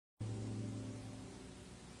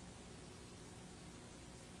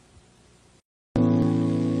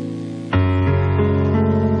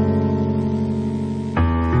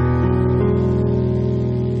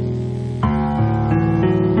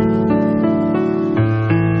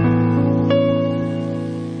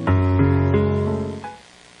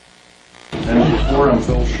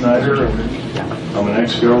Schneider. I'm an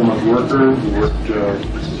ex-government worker who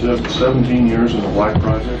worked 17 years in the black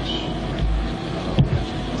projects,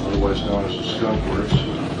 otherwise known as the skunk works.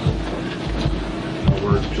 I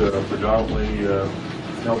worked predominantly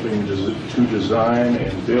helping to design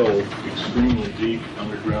and build extremely deep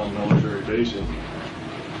underground military bases.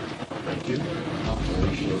 Thank you.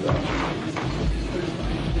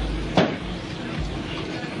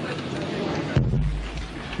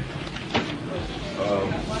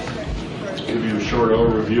 Give you a short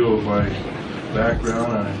overview of my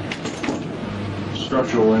background. I'm a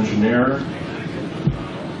structural engineer,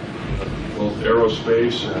 both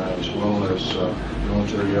aerospace as well as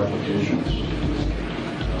military applications.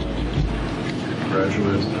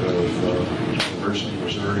 Graduate of University of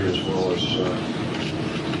Missouri as well as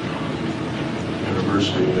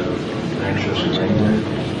University of Manchester, England.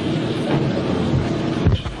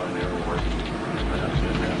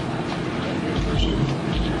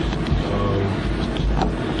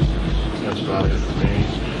 That's about it for me.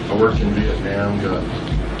 I worked in Vietnam, got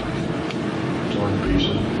torn to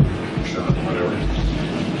pieces, shot, whatever.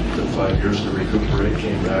 Took 5 years to recuperate,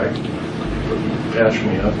 came back, patched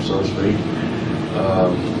me up, so to speak.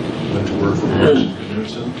 Went to work for Morrison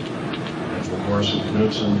Knudsen. And for Morrison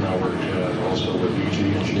Knudsen, I worked also with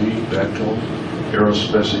EG&G, Bechtel,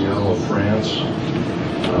 Aerospatiale of France.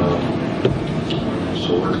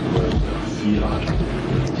 Also worked with Fiat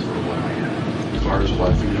for a while, cars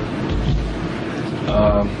by Fiat. I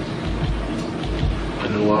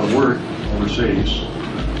did a lot of work overseas,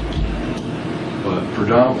 but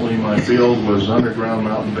predominantly my field was underground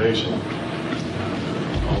mountain basing,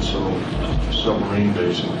 also submarine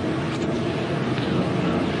basing.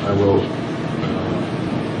 I wrote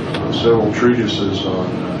several treatises on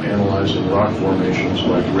analyzing rock formations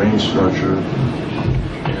by grain structure,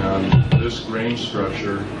 and this grain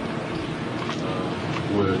structure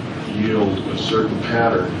would yield a certain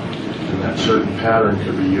pattern, and that certain pattern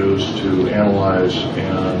could be used to analyze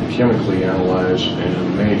and chemically analyze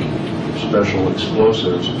and make special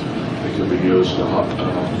explosives that could be used to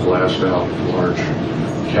blast out large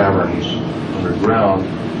caverns underground,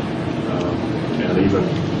 and even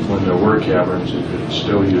when there were caverns, you could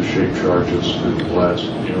still use shape charges to blast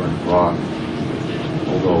inert rock,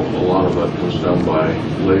 although a lot of it was done by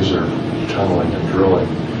laser tunneling and drilling.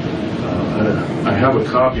 I have a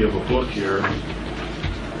copy of a book here.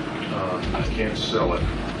 I can't sell it.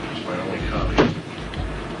 It's my only copy.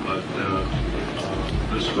 But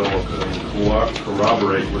this fellow can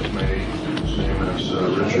corroborate with me. His name is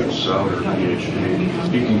Richard Souter, PhD.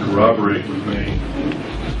 He can corroborate with me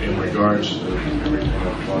in regards to everything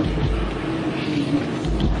I'm talking about.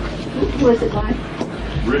 Who is it by?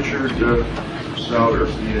 Richard Souter,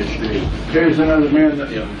 PhD. Here's another man that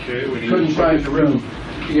Okay, we need couldn't find the room.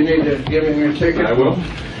 You need to give him your ticket. I will.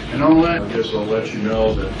 And all that. I guess I'll let you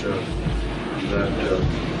know that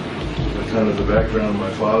kind of the background of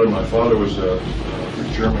my father. My father was a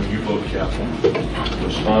German U-boat captain,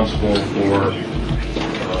 responsible for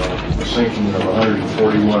the sinking of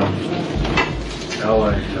 141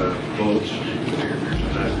 Allied boats,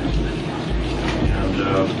 and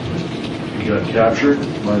he got captured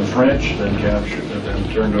by the French, then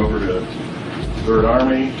turned over to Third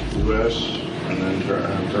Army, U.S., and then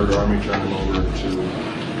Third Army turned him over to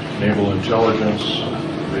Naval Intelligence,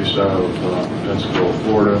 based out of Pensacola,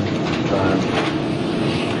 Florida at the time.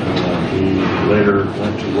 He later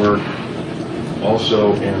went to work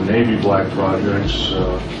also in Navy black projects.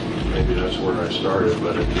 Maybe that's where I started,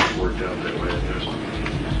 but it just worked out that way, I guess.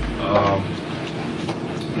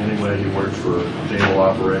 Anyway, he worked for naval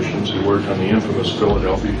operations. He worked on the infamous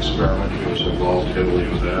Philadelphia experiment. He was involved heavily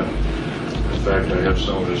with that. In fact, I have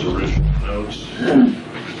some of his original notes.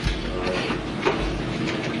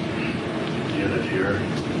 Get it here.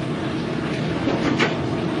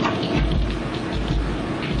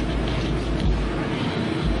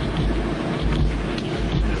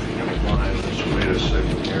 If you can find this, wait a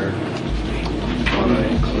second here. I thought I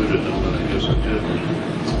included them, but I guess I didn't.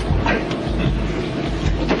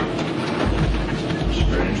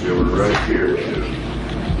 Strange, they were right here too.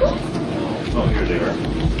 Oh, here they are.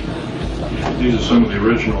 These are some of the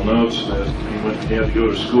original notes that he had to go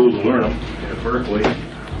to school to learn them at Berkeley,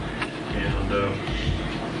 and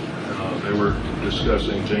they were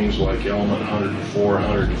discussing things like element 104 and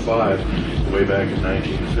 105 way back in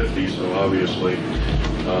 1950. So obviously,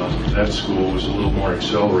 that school was a little more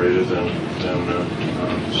accelerated than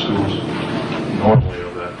schools normally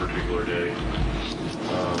of that particular day,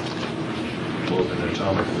 both in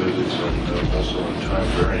atomic physics and also in time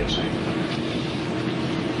variancy.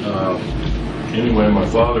 Anyway, my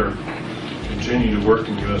father continued to work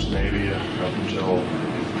in the U.S. Navy up until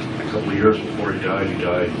a couple of years before he died. He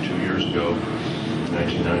died 2 years ago,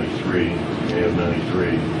 1993, May of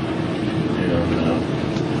 '93.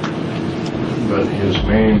 But his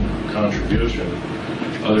main contribution,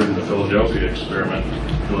 other than the Philadelphia experiment,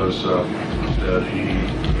 was that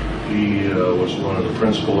he was one of the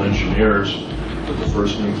principal engineers of the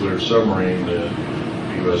first nuclear submarine, the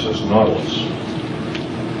USS Nautilus.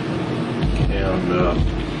 And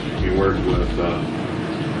he worked with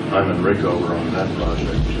Hyman Rickover on that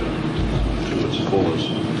project to its fullest,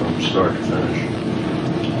 from start to finish.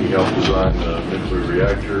 He helped design the nuclear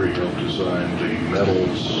reactor, he helped design the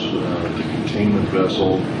metals, the containment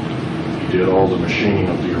vessel. He did all the machining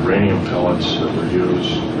of the uranium pellets that were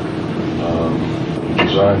used. He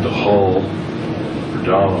designed the hull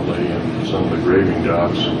predominantly and some of the graving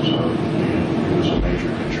docks, so he was a major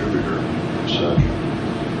contributor as such.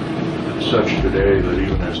 Such today that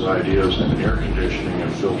even his ideas in air conditioning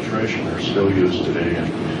and filtration are still used today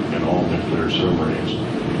in all nuclear submarines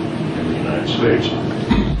in the United States.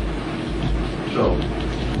 So,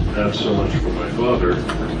 that's so much for my father.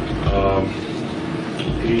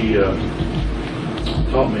 He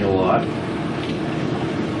taught me a lot.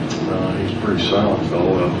 He's a pretty silent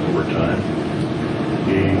fellow over time.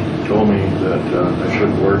 He told me that I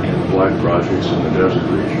shouldn't work in black projects in the desert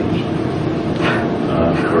regions.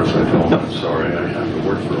 Of course, I told him, I'm sorry, I have to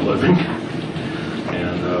work for a living.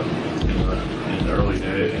 And in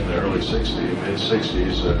the early 60s,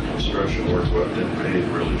 mid-60s, construction work didn't pay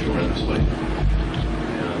really tremendously.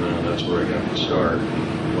 And that's where I got to start.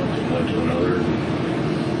 One thing led to another.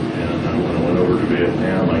 And when I went over to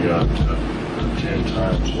Vietnam, I got 10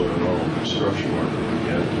 times what a normal construction worker would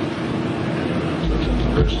get. But then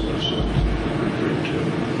the risk was pretty great too.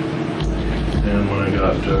 And when I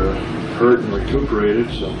got hurt and recuperated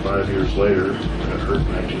some 5 years later, I got hurt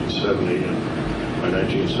in 1970, and by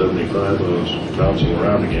 1975 I was bouncing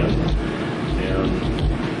around again. And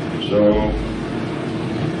so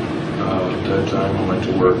at that time I went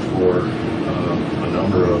to work for a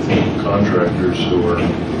number of contractors who were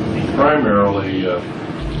primarily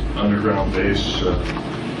underground base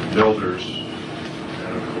builders.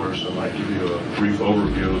 And of course, I might give you a brief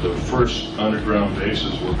overview. The first underground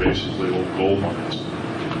bases were basically old gold mines.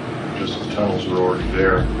 Just the tunnels were already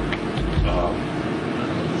there.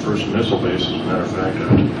 The first missile base, as a matter of fact, I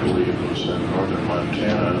believe it was in northern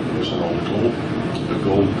Montana. It was an old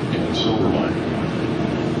gold and silver mine.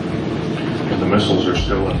 And the missiles are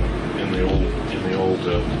still in the old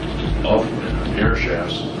air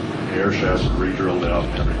shafts. The air shafts are re-drilled out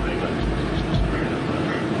and everything.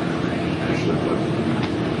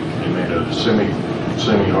 They made a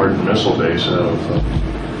semi-hardened missile base out of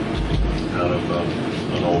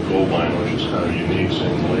an old gold mine, which is kind of unique,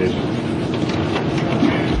 same laser.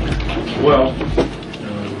 Well,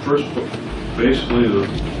 first, basically,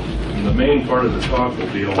 the main part of the talk will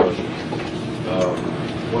deal with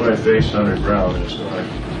what I faced underground. Is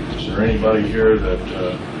there anybody here that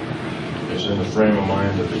is in the frame of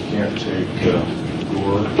mind that they can't take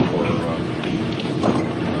gore or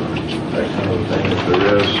that kind of thing? If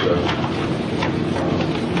there is,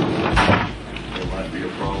 there might be a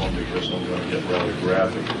problem because I'm going to get rather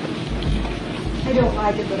graphic. I don't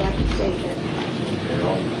like it, but I can say that. Okay,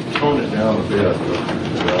 I'll tone it down a bit,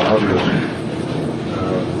 but obviously,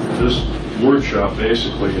 this workshop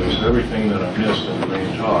basically is everything that I missed in the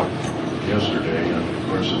main talk yesterday, and of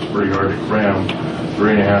course it's pretty hard to cram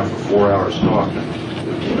 3.5 or 4 hours talk in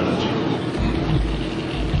 50 minutes.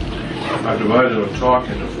 I've divided the talk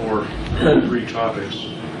into three topics.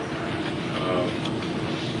 I'm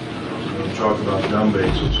going to talk about dumb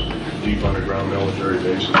bases, deep underground military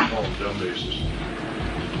bases, call them dumb bases.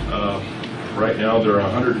 Right now there are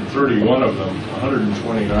 131 of them,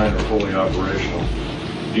 129 are fully operational.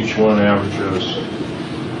 Each one averages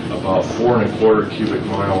about 4¼ cubic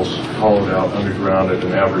miles hollowed out underground at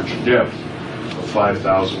an average depth of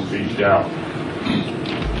 5,000 feet down.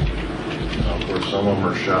 Now, of course, some of them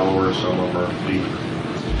are shallower, some of them are deeper.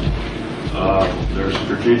 They're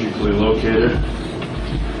strategically located.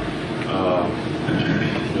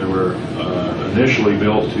 They were initially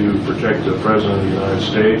built to protect the President of the United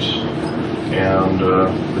States and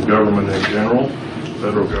the government in general, the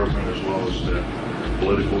federal government as well as the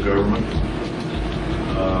political government.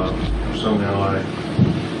 Somehow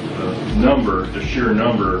the sheer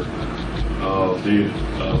number of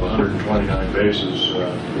 129 bases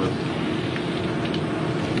with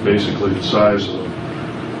basically the size of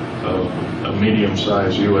a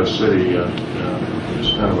medium-sized U.S. city is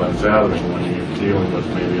kind of unfathoming when you're dealing with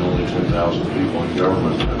maybe only 10,000 people in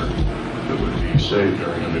government that would be saved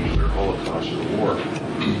during a nuclear holocaust or war.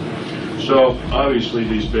 So obviously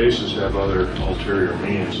these bases have other ulterior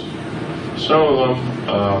means. Some of them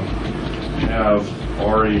have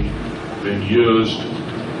already been used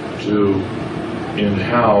to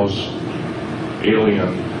in-house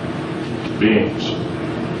alien beings.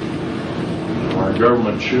 Our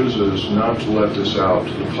government chooses not to let this out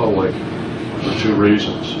to the public for two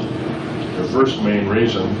reasons. The first main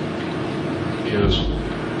reason is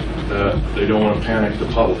that they don't want to panic the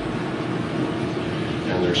public.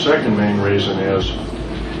 And their second main reason is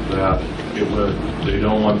that they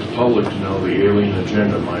don't want the public to know the alien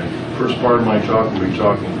agenda. My first part of my talk will be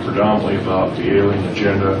talking predominantly about the alien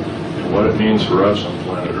agenda and what it means for us on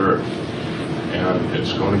planet Earth. And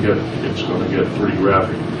it's going to get pretty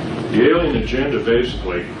graphic. The alien agenda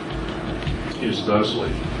basically is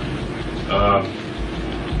thusly.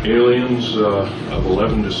 Aliens of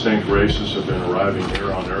 11 distinct races have been arriving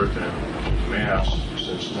here on Earth in mass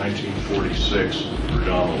since 1946,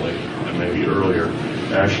 predominantly, and maybe earlier.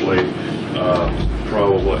 Actually,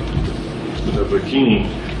 probably the Bikini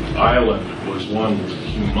Island was one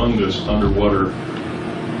humongous underwater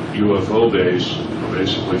UFO base,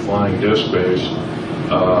 basically flying disc base,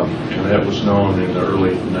 and that was known in the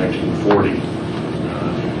early 1940s. I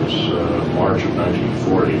think it was March of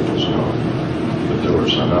 1940 it was known that there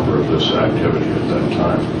was a number of this activity at that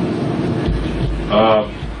time.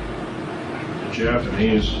 The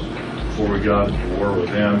Japanese, before we got into war with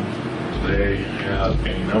them, they had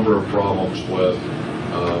a number of problems with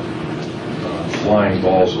flying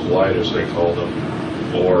balls of light, as they called them,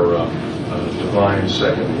 or divine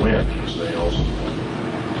second wind, as they also called them.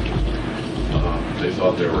 They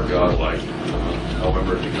thought they were godlike.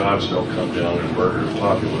 However, the gods don't come down and murder the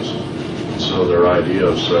populace. So their idea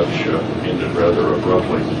of such ended rather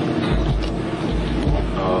abruptly.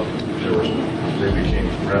 They became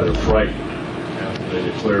rather frightened after they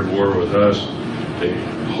declared war with us,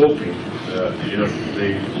 hoping that if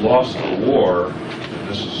they lost the war, and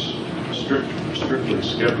this is strictly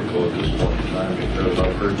skeptical at this point in time because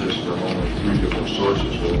I've heard this from only 3 different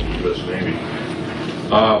sources within the U.S. Navy,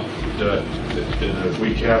 that if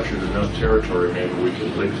we captured enough territory, maybe we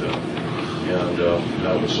could lick them, and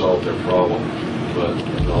that would solve their problem. But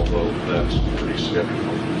although that's pretty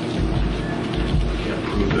skeptical, can't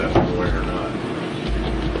prove that one way or not.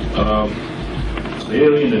 The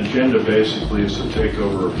alien agenda basically is to take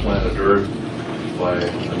over planet Earth by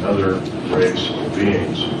another race of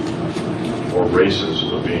beings, or races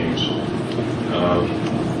of beings.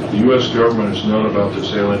 The U.S. government has known about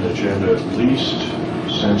this alien agenda at least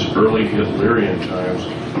since early Hitlerian times,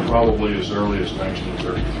 probably as early as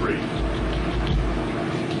 1933.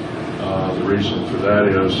 The reason for that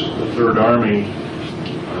is the Third Army,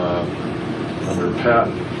 under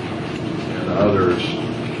Patton and others,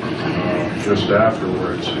 just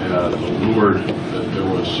afterwards had allured that there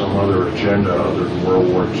was some other agenda other than World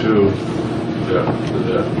War II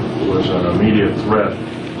that was an immediate threat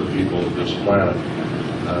to the people of this planet.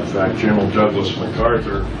 In fact, General Douglas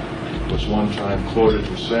MacArthur was one time quoted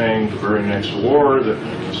as saying the very next war, and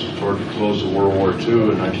this is toward the close of World War II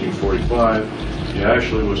in 1945, he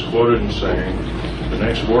actually was quoted as saying, the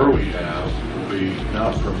next war we have will be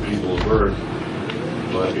not from people of Earth,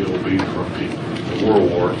 but it will be from people. The World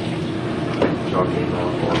War, talking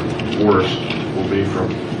about, or worse, will be from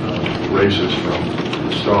races from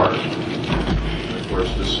the stars. And of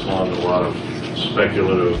course, this spawned a lot of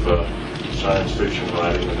speculative science fiction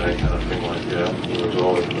writing and that kind of thing like that. It was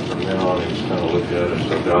always, from then on, he was kind of looked at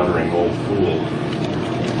as a doddering old fool.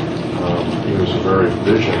 He was a very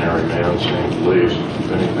visionary man, saying the least.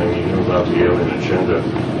 If anything, he knew about the alien agenda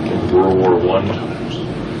in World War I times.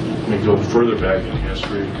 Let me go further back in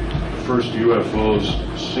history. The first UFOs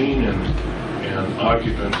seen and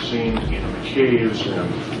occupants seen in caves and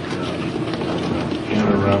in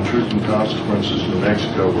and around Truth and Consequences, New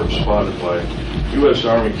Mexico, were spotted by U.S.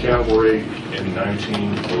 Army cavalry in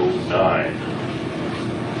 1909.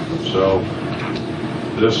 So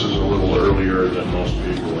this is a little earlier than most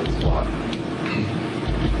people had thought.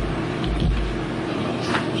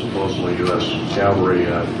 Supposedly U.S. cavalry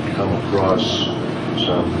had come across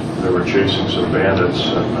they were chasing some bandits,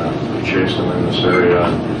 and they chased them in this area,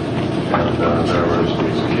 and there was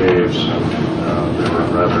these caves, and they were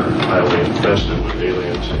rather highly infested with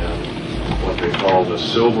aliens and what they called the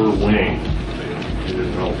silver wing. They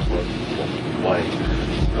didn't know what like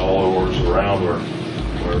all that was around were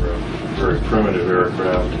very primitive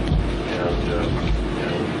aircraft,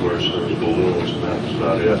 and of course there was balloons, and that was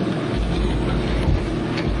about it.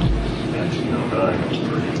 1909 was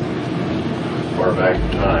pretty far back in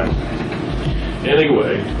time.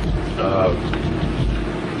 Anyway,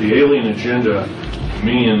 the alien agenda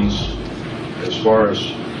means, as far as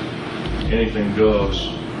anything goes.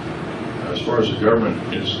 As far as the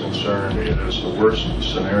government is concerned, it is the worst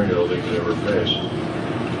scenario they could ever face,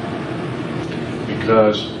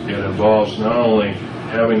 because it involves not only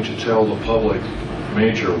having to tell the public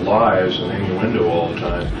major lies and innuendo all the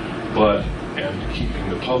time, but and keeping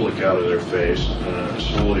the public out of their face.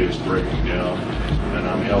 Slowly it's breaking down, and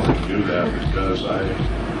I'm helping do that because I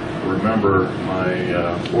remember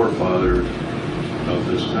my forefather of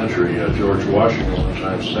this country, George Washington, one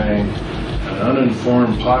time saying, "An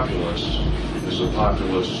uninformed populace is a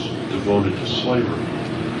populace devoted to slavery."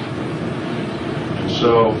 And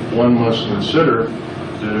so one must consider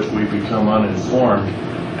that if we become uninformed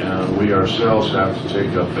and we ourselves have to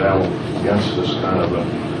take up battle against this kind of a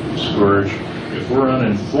scourge, if we're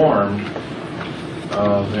uninformed,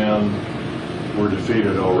 then we're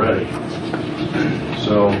defeated already.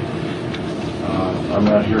 So I'm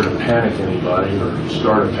not here to panic anybody or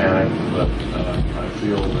start a panic, but I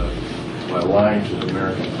feel that by lying to the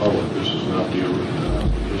American public, this is not the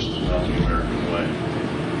American way.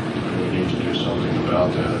 And we need to do something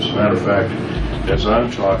about that. As a matter of fact, as I'm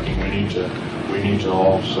talking, we need to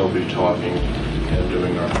also be talking and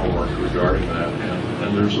doing our homework regarding that.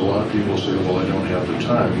 And there's a lot of people who say, well, I don't have the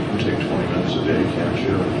time. You can take 20 minutes a day, can't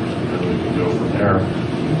you? And we can go from there.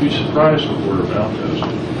 You'd be surprised what word of mouth is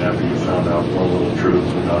after you found out one little truth,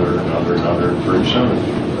 another, and pretty soon it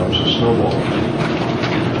becomes a snowball.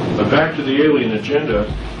 But back to the alien agenda.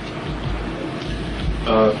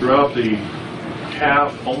 Throughout the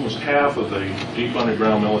almost half of the deep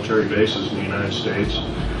underground military bases in the United States,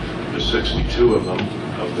 the 62 of them,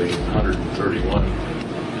 of the 131,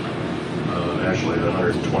 actually the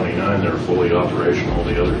 129 that are fully operational,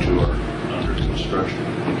 the other two are under construction.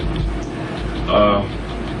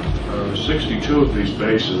 62 of these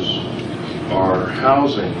bases are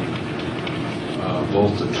housing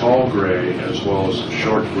both the tall gray as well as the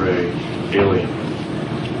short gray alien,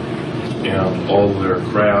 and all of their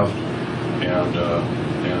craft, and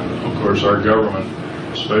of course our government,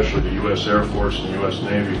 especially the U.S. Air Force and U.S.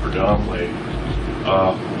 Navy predominantly,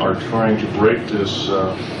 are trying to break this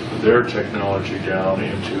their technology down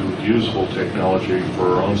into usable technology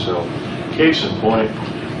for our own self. Case in point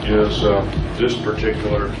is this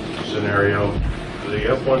particular scenario.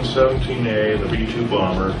 The F-117A and the B-2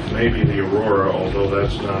 bomber, maybe the Aurora, although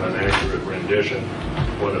that's not an accurate rendition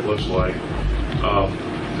of what it looks like.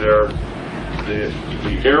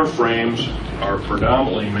 The airframes are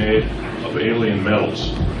predominantly made of alien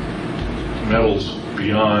metals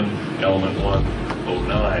beyond element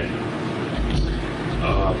 109,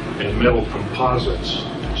 and metal composites,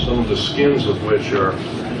 some of the skins of which are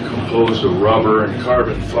composed of rubber and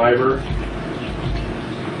carbon fiber,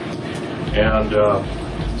 and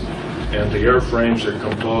the airframes are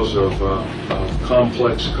composed of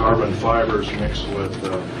complex carbon fibers mixed with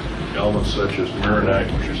elements such as mironite,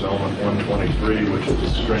 which is element 123, which is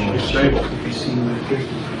extremely stable.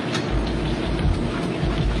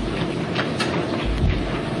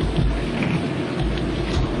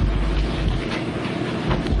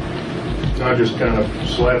 I just kind of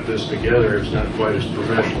slapped this together. It's not quite as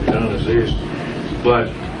professionally done as these, but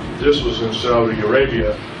this was in Saudi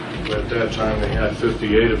Arabia. But at that time they had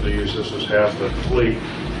 58 of these. This was half the fleet.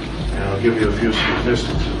 And I'll give you a few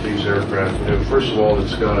statistics that these aircraft do. First of all,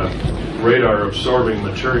 it's got a radar absorbing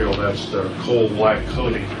material. That's the coal black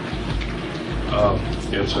coating.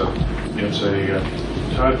 It's a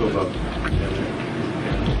type of a,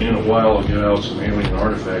 in a while I'll get out some alien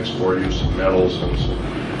artifacts for you, some metals and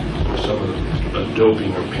some of the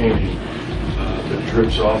doping or painting that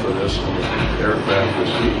drips off of this when the aircraft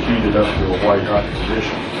is heated up to a white hot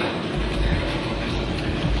condition.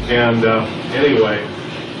 And anyway,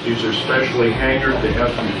 these are specially hangared. They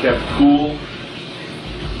have to be kept cool.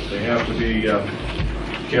 They have to be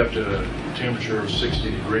kept at a temperature of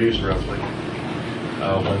 60 degrees roughly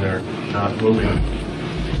when they're not moving.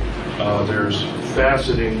 There's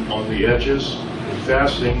faceting on the edges. The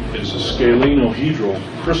faceting is a scalenohedral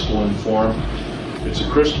crystalline form. It's a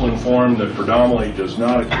crystalline form that predominantly does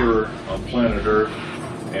not occur on planet Earth,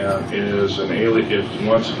 and it is an alien. It's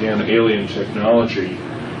once again alien technology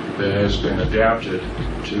that has been adapted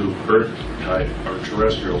to Earth-type or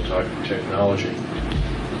terrestrial-type technology.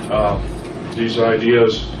 These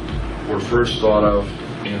ideas were first thought of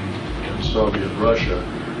in Soviet Russia,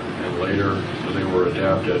 and later they were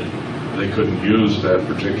adapted. They couldn't use that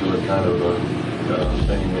particular kind of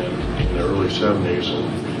thing in the early 70s,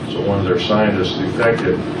 and so one of their scientists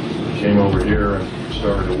defected, came over here and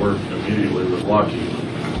started to work immediately with Lockheed.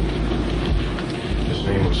 His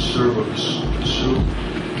name was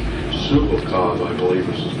Subakov, I believe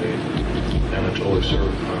is his name. Anatoly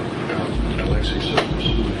Subakov. Alexei Subakov.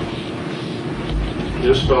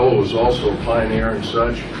 This fellow was also a pioneer and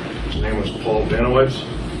such. His name was Paul Benowitz.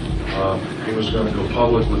 He was going to go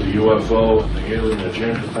public with the UFO and the alien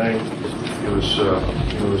agenda thing. He was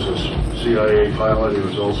a CIA pilot. He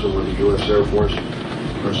was also with the U.S. Air Force.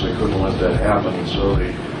 Of course, they couldn't let that happen, and so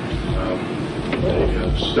they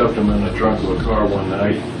stuffed him in the trunk of a car one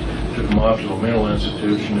night, took him off to a mental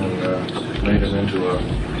institution, and made him into a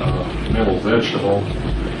mental vegetable.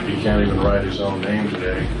 He can't even write his own name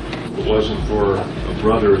today. If it wasn't for a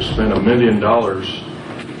brother who spent $1 million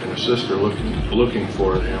and a sister looking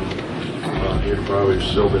for him, he'd probably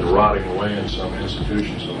still been rotting away in some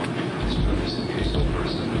institution somewhere.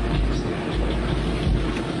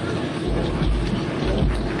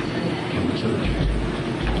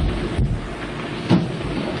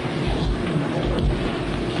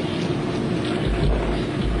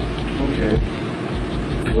 Okay.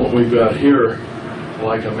 What we've got here,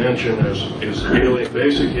 like I mentioned, is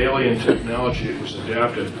basic alien technology. It was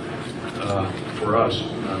adapted for us.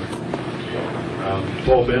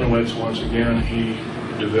 Paul Benowitz, once again, he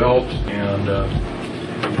developed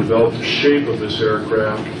the shape of this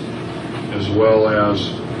aircraft, as well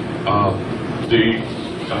as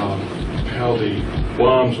how the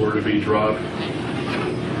bombs were to be dropped.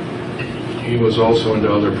 He was also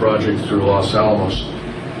into other projects through Los Alamos.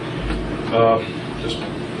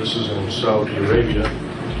 This is in Saudi Arabia,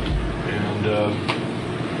 and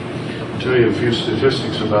I'll tell you a few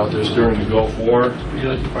statistics about this during the Gulf War. Would you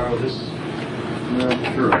like to borrow this?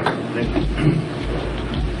 Sure. Thank you.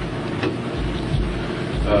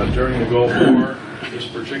 During the Gulf War, this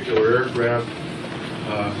particular aircraft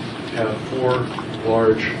had 4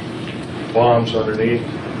 large bombs underneath.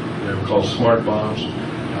 They were called smart bombs,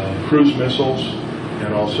 cruise missiles,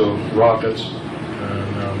 and also rockets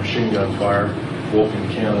and machine gun fire, Vulcan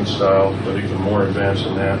cannon style, but even more advanced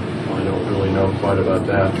than that. I don't really know quite about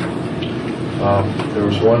that. There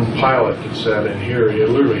was one pilot that sat in here. He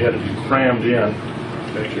literally had to be crammed in,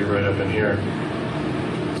 actually right up in here.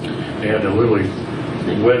 They had to literally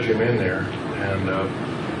wedge him in there,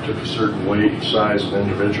 and took a certain weight and size of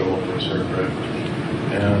individual in this aircraft.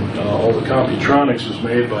 And all the Computronics was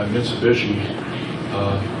made by Mitsubishi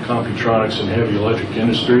Computronics and Heavy Electric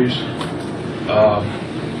Industries.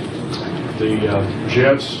 The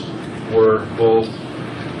jets were both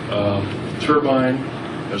turbine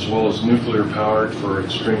as well as nuclear powered for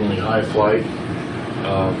extremely high flight.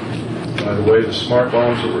 By the way, the smart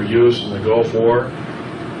bombs that were used in the Gulf War,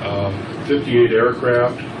 58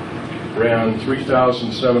 aircraft ran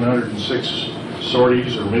 3,706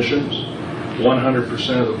 sorties or missions.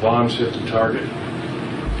 100% of the bombs hit the target.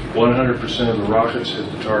 100% of the rockets hit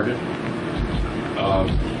the target.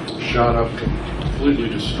 Shot up, completely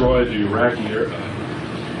destroyed the Iraqi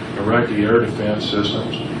air defense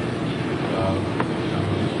systems.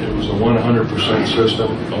 It was a 100% system.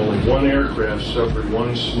 Only one aircraft suffered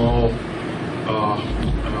one small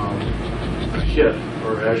hit,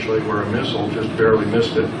 or actually where a missile just barely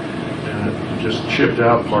missed it, and it just chipped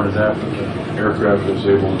out part of that, but the aircraft was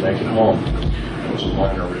able to make it home. It was a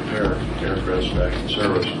minor repair. The aircraft's back in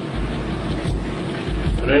service.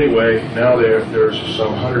 But anyway, now there's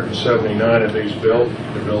some 179 of these built.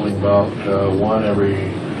 They're building about one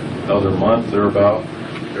every other month, thereabout.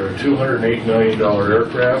 They're a $208 million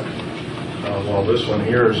aircraft, while this one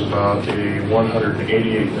here is about a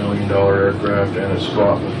 $188 million aircraft, and it's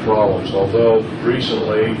fraught with problems. Although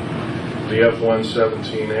recently, the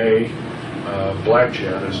F-117A, Black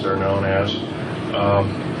Jet as they're known as,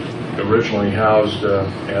 originally housed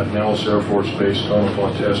at Nellis Air Force Base,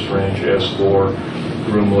 Tonopah Test Range, S4,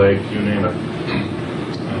 Groom Lake, you name it.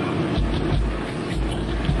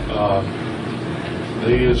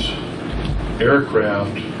 These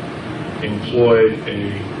aircraft employed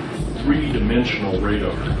a 3-dimensional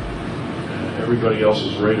radar. Everybody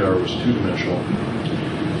else's radar was 2-dimensional.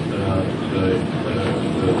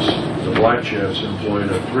 The Black Jets employed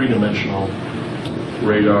a 3-dimensional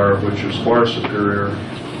radar, which was far superior.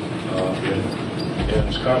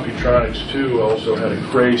 And Computronics too also had a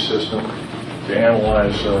Cray system to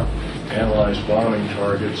analyze bombing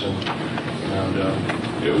targets, and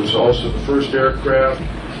it was also the first aircraft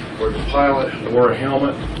where the pilot wore a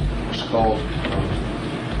helmet. It's called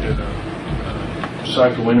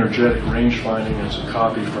psychoenergetic range finding. It's a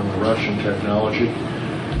copy from the Russian technology,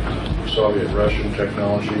 Soviet-Russian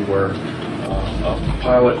technology, where a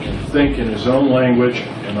pilot can think in his own language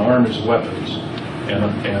and arm his weapons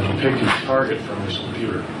and pick his target from his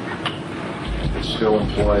computer. It's still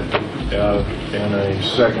employed in a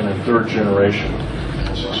second and third generation.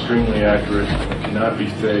 It's extremely accurate. It cannot be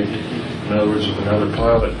faked. In other words, if another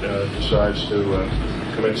pilot decides to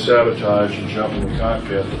commit sabotage and jump in the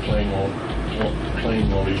cockpit, the plane plane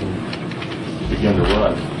won't even begin to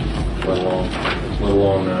run, let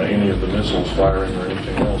alone any of the missiles firing or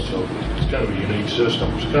anything else. So it's kind of a unique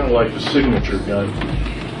system. It's kind of like the signature gun,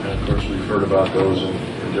 and of course we've heard about those in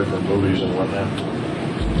different movies and whatnot.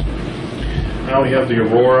 Now we have the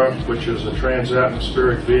Aurora, which is a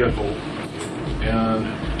trans-atmospheric vehicle, and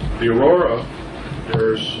the Aurora,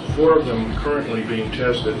 there's 4 of them currently being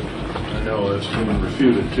tested. I know that's been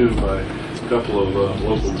refuted too by a couple of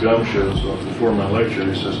local gun shows before my lecture.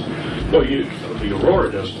 He says, well, the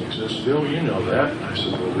Aurora doesn't exist, Phil, you know that. I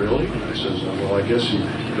said, well, really? I says, well, I guess you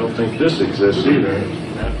don't think this exists either.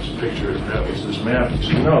 And that was a picture, that was this map. He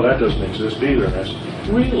said, no, that doesn't exist either. And I said,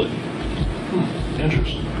 really?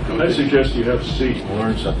 Interesting. I suggest you have a seat and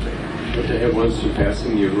learn something. But they have one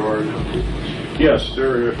surpassing the Aurora now. Yes,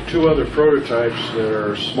 there are 2 other prototypes that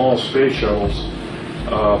are small space shuttles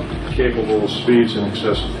capable of speeds in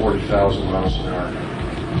excess of 40,000 miles an hour.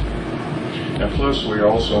 And plus, we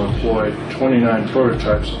also employed 29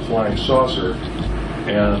 prototypes of flying saucer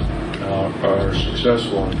and are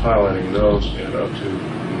successful in piloting those at up to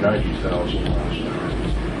 90,000 miles an hour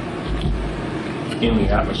in the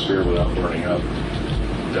atmosphere without burning up.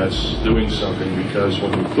 That's doing something, because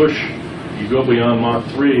when you push, you go beyond Mach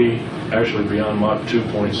 3, actually beyond Mach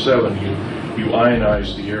 2.7, you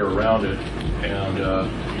ionize the air around it, and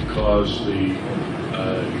you cause the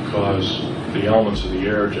elements of the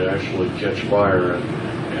air to actually catch fire,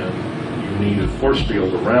 and you need a force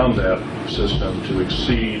field around that system to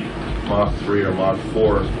exceed Mach 3 or Mach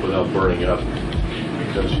 4 without burning up,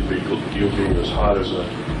 because you'll be as hot as a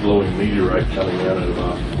glowing meteorite coming in at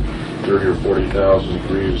about 30 or 40,000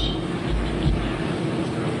 degrees.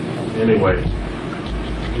 Anyway,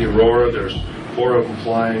 the Aurora, there's 4 of them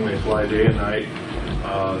flying. They fly day and night.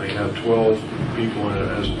 They have 12 people in it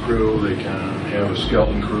as a crew. They can have a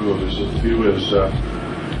skeleton crew of as few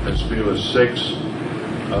as 6.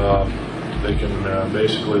 They can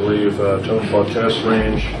basically leave Tonopah Test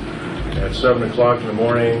Range at 7 o'clock in the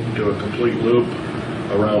morning, do a complete loop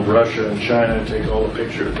around Russia and China, take all the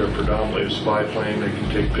pictures. They're predominantly a spy plane. They can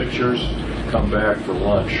take pictures, come back for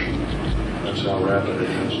lunch. That's how rapid it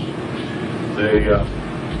is. They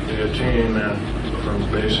attain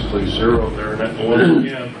from basically zero. Once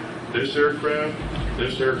again, this aircraft,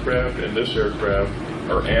 and this aircraft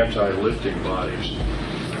are anti-lifting bodies.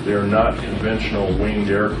 They're not conventional winged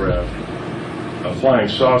aircraft. A flying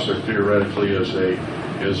saucer theoretically is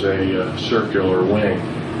a circular wing.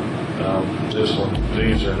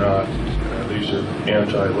 These are not. These are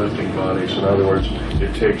anti-lifting bodies. In other words,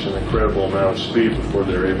 it takes an incredible amount of speed before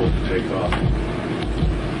they're able to take off.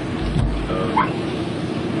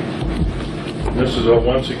 This is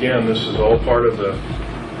once again, this is all part of the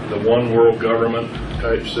one world government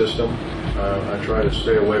type system. I try to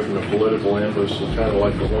stay away from the political end, but it's kind of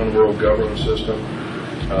like the one world government system.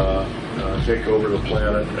 Take over the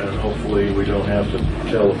planet, and hopefully we don't have to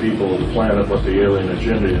tell the people of the planet what the alien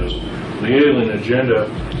agenda is. The alien agenda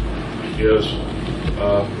is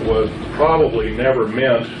was probably never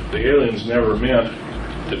meant, the aliens never meant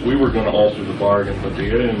that we were going to alter the bargain, but the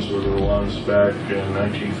aliens were the ones back in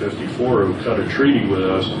 1954 who cut a treaty with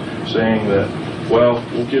us saying that, well,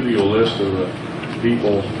 we'll give you a list of the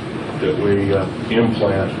people that we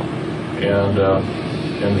implant and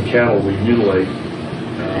the cattle we mutilate,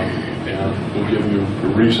 and we'll give you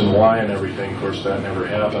the reason why and everything. Of course, that never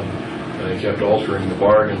happened. And they kept altering the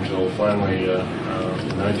bargain until finally, in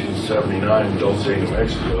 1979, in Dulce, New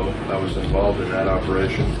Mexico, I was involved in that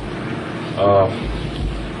operation.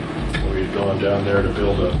 We had gone down there to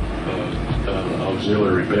build an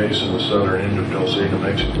auxiliary base in the southern end of Dulce, New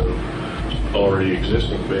Mexico, already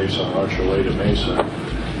existing base on Archuleta Mesa.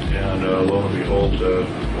 And lo and behold,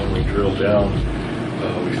 when we drilled down,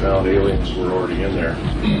 we found aliens were already in there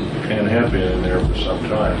and have been in there for some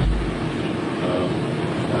time.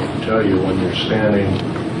 I can tell you, when you're standing,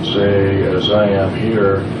 say, as I am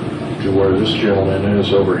here, to where this gentleman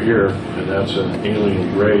is over here, and that's an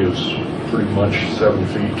alien gray who's pretty much 7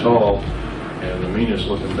 feet tall, and the meanest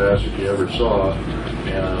looking bastard you ever saw,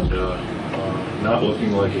 and not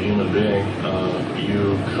looking like a human being,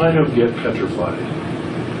 you kind of get petrified.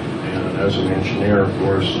 And as an engineer, of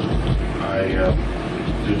course, I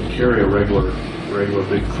didn't carry a regular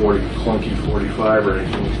big clunky 45 or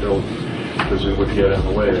anything built, because it would get in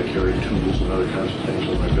the way. I carried tools and other kinds of things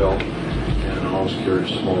on my belt, and I always carried a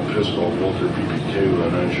small pistol, Walter PPK, with a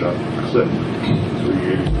 9-shot clip,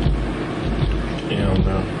 380. And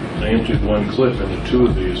I emptied one clip into 2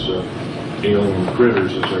 of these alien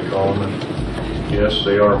critters, as I call them. And yes,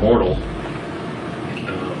 they are mortal,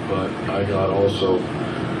 but I got also,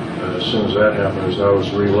 as soon as that happened, as I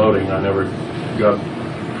was reloading, I never got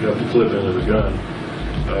got the clip into the gun,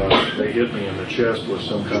 they hit me in the chest with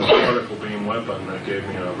some kind of particle beam weapon that gave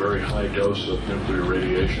me a very high dose of nuclear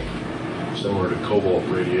radiation, similar to cobalt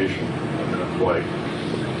radiation, but not quite,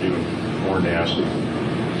 even more nasty.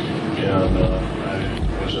 And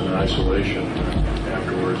I was in isolation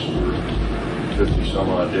afterwards for 50 some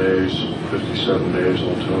odd days, 57 days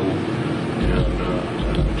all total,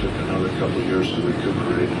 and it took another couple of years to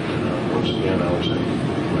recuperate. And once again, I was in,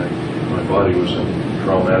 my body was in a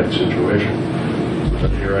traumatic situation.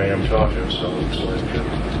 But here I am talking, so it looks like here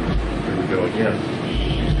we go again.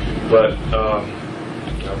 But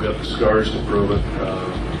I've got the scars to prove it.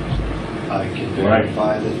 I can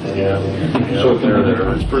verify that they are there. So they're there.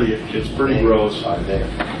 It's pretty They gross. are there.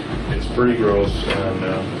 It's pretty gross, and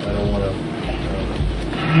I don't want to.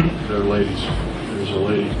 There are ladies. There's a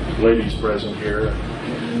ladies present here.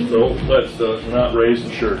 So let's not raise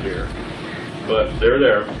the shirt here. But they're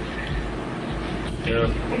there.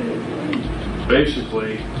 And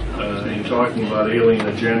basically, in talking about alien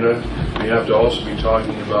agenda, we have to also be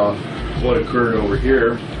talking about what occurred over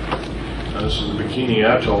here. This is the Bikini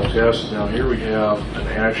Atoll test. Now here we have an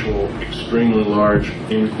actual extremely large,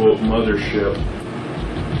 in quote, mothership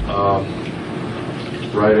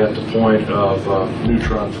right at the point of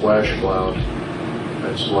neutron flash cloud.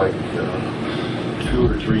 That's like 2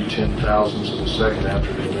 or 3 10,000ths of a second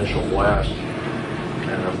after the initial blast.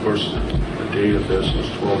 And of course, the date of this was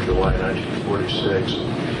 12 July 1946.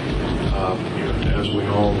 As we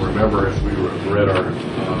all remember, if we read our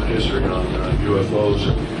history on UFOs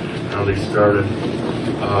and how they started,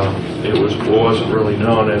 it wasn't really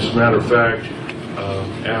known. As a matter of fact,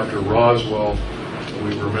 after Roswell,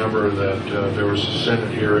 we remember that there was a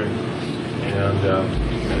Senate hearing and a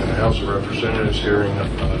House of Representatives hearing,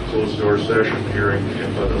 a closed-door session hearing,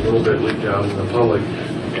 but a little bit leaked out in the public,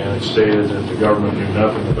 and it stated that the government knew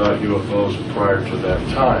nothing about UFOs prior to that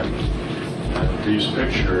time. And these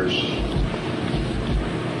pictures,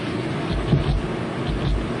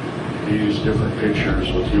 these different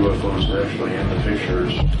pictures with UFOs actually in the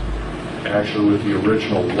pictures, actually with the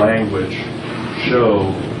original language,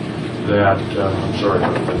 show that, I'm sorry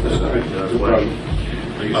about that,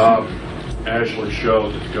 actually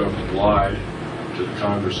show that the government lied to the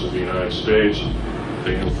Congress of the United States.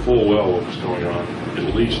 They knew full well what was going on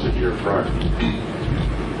at least a year prior.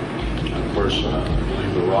 Of course, I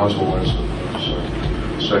believe the Roswell incident was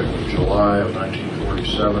 2nd of July of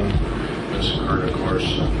 1947. This occurred, of course,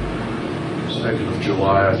 2nd of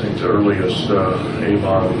July. I think the earliest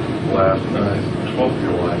A-bomb blast, 12th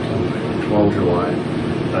July, 12 July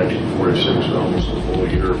 1946, almost a full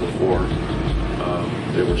year before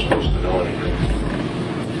they were supposed to know anything.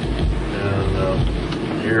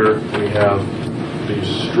 And here we have these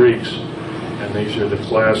streaks, and these are the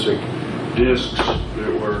classic discs that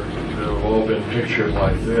have all been pictured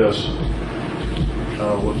like this.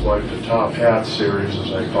 Look like the Top Hat series,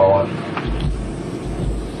 as I call it.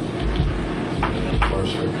 And of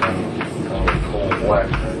course, they're kind of coal black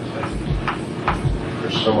kind of thing.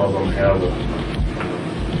 There's some of them have a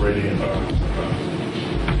radiant,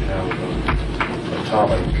 have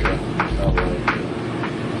atomic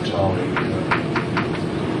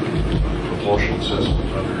propulsion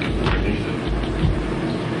systems underneath it.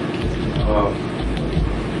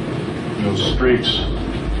 Those streaks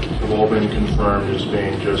have all been confirmed as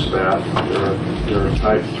being just that. They're a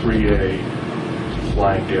Type 3A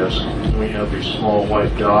flying disc. And we have these small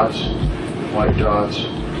white dots. White dots.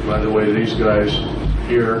 By the way, these guys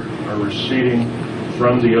here are receding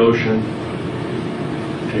from the ocean,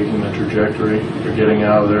 taking the trajectory. They're getting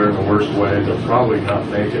out of there in the worst way. They'll probably not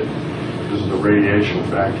make it because of the radiation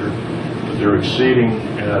factor. But they're exceeding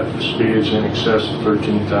at speeds in excess of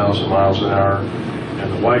 13,000 miles an hour. And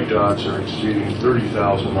the white dots are exceeding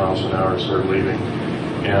 30,000 miles an hour as they're leaving.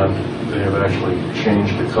 And they have actually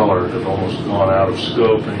changed the color. They've almost gone out of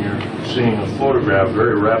scope. And you're seeing a photograph,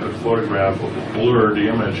 very rapid photograph of a blurred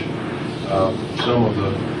image. Some of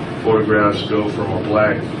the photographs go from a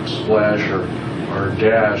black splash or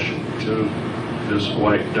dash to this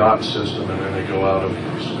white dot system, and then they go out of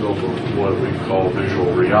scope of what we call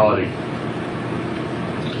visual reality.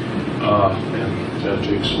 And that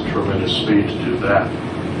takes some tremendous speed to do that.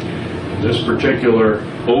 In this particular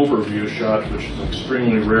overview shot, which is an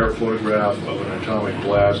extremely rare photograph of an atomic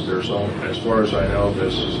blast, as far as I know,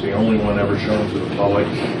 this is the only one ever shown to the public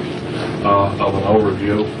of an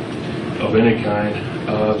overview of any kind.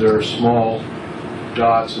 There are small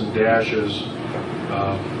dots and dashes,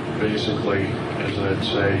 basically, as I'd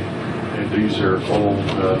say, and these are old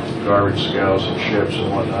garbage scows and ships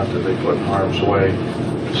and whatnot that they put in harm's way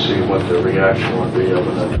to see what the reaction would be of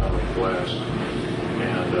an atomic blast.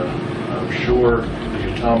 And I'm sure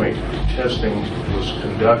the atomic testing was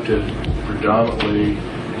conducted predominantly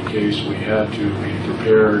in case we had to be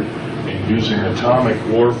prepared in using atomic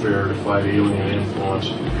warfare to fight alien influence,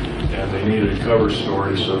 and they needed a cover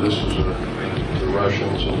story, so this was the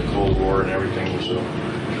Russians and the Cold War and everything was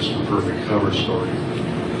just a perfect cover story.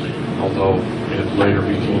 Although it later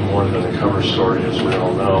became more than a cover story, as we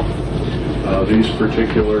all know. These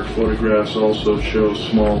particular photographs also show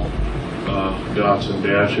small dots and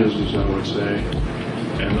dashes, as I would say,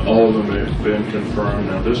 and all of them have been confirmed.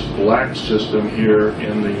 Now, this black system here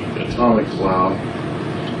in the atomic cloud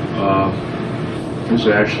is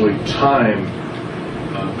actually time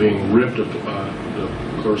being ripped up,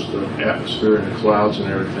 of course, the atmosphere and the clouds and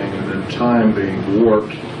everything, and then time being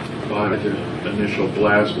warped by the initial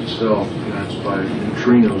blast itself, and that's by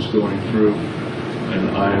neutrinos going through and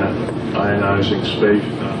ionizing space,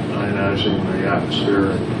 ionizing the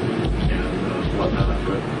atmosphere and whatnot,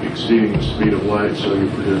 but exceeding the speed of light, so you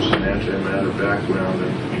produce an antimatter background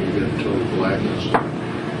and you get total blackness.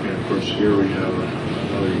 And of course, here we have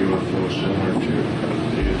another UFO similar to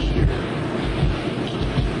these here.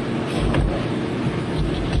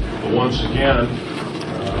 But once again,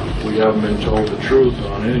 we haven't been told the truth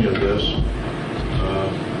on any of this.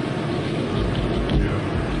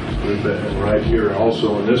 We've been right here,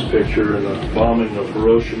 also in this picture, in the bombing of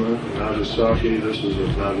Hiroshima and Nagasaki. This is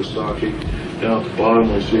of Nagasaki. Down at the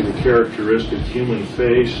bottom, we see the characteristic human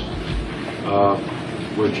face,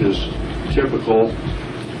 which is typical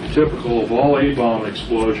of all A-bomb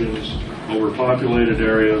explosions over populated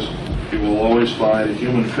areas. You will always find a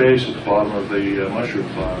human face at the bottom of the mushroom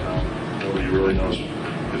cloud. Now, nobody really knows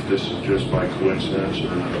if this is just by coincidence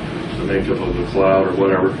or the makeup of the cloud or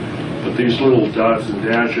whatever. But these little dots and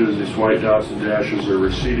dashes, these white dots and dashes, are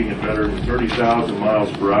receding at better than 30,000 miles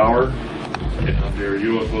per hour, and they're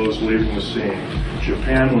UFOs leaving the scene.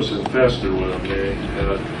 Japan was infested with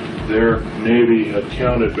them. Their Navy had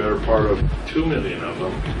counted better part of 2 million of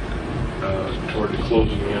them toward the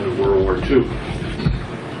closing end of World War II.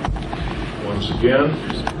 Once again,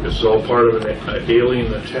 it's all part of an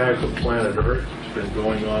alien attack of planet Earth. It's been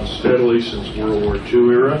going on steadily since World War II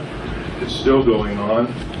era. It's still going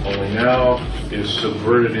on, only now is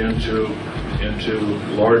subverted into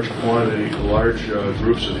large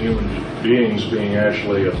groups of human beings being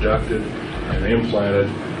actually abducted and implanted,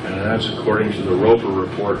 and that's according to the Roper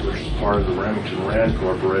report, which is part of the Remington Rand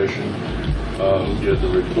Corporation, who did the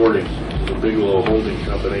reporting, the Bigelow Holding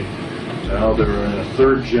Company. Now they're in a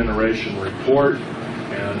third-generation report,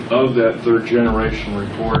 and of that third-generation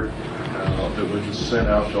report that was sent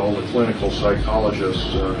out to all the clinical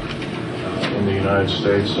psychologists in the United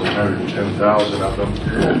States, some 110,000 of them,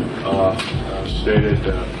 stated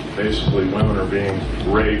basically women are being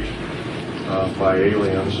raped by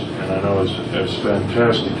aliens. And I know as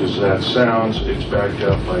fantastic as that sounds, it's backed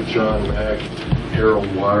up by John Mack,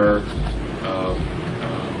 Harold Wire,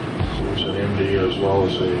 who's an MD as well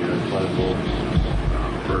as a clinical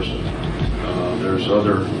person.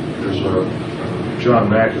 John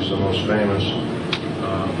Mack is the most famous,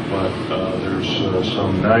 but there's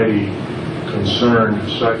some 90 concerned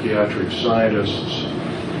psychiatric scientists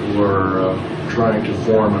who are trying to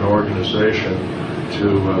form an organization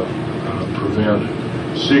to prevent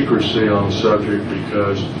secrecy on the subject,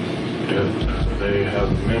 because they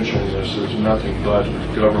have mentioned this is nothing but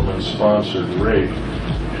government-sponsored rape.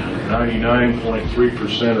 And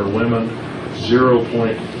 99.3% are women,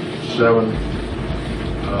 0.7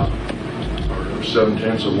 or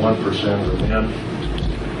 0.7% are men.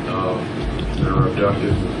 They're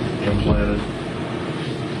abducted, implanted.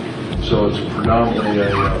 So it's predominantly a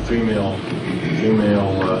female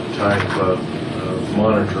type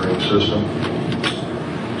monitoring system.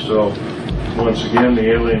 So once again, the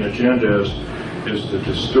alien agenda is to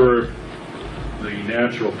disturb the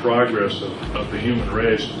natural progress of the human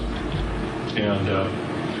race, and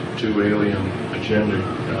to alien agenda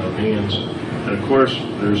means. And of course,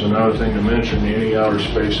 there's another thing to mention: any outer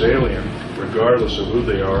space alien, regardless of who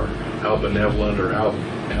they are, how benevolent or how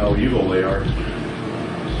evil they are,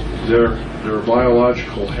 they're a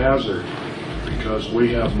biological hazard, because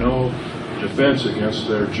we have no defense against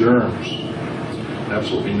their germs.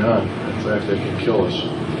 Absolutely none. In fact, they can kill us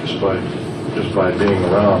just by being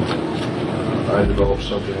around. I developed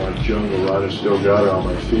something like jungle rot. I still got it on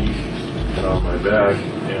my feet and on my back,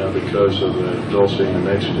 and because of the Dulce, New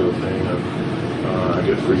Mexico thing, I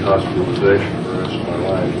get free hospitalization for the rest of my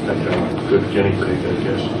life. I think I'm a good guinea pig, I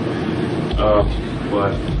guess.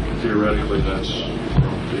 But theoretically, that's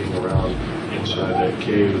from being around inside that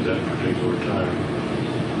cave at that particular time.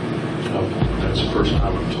 That's the first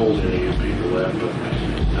time I've told any of you people that, but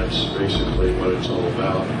that's basically what it's all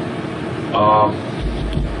about.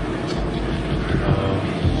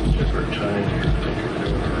 time here. I think you're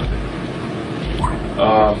doing it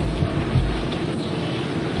right.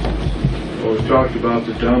 Well, we've talked about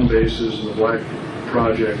the dumb bases and the black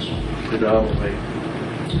projects predominantly,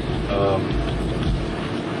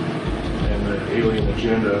 and the alien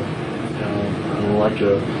agenda. I would like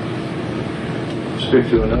to stick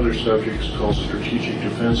to another subject called Strategic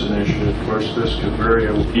Defense Initiative. Of course, this could very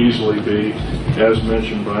easily be, as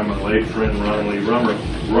mentioned by my late friend Ronald E.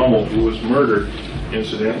 Rummel, who was murdered,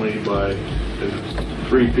 incidentally, by the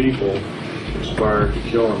 3 people who conspired to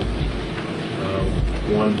kill him.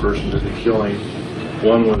 One person did the killing.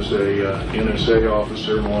 One was a NSA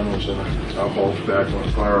officer, and one was an alcohol, tobacco,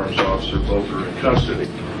 and firearms officer. Both are in custody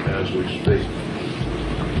as we speak.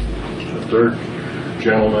 The third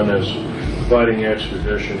gentleman is fighting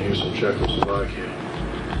extradition. He's in Czechoslovakia.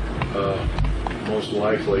 Most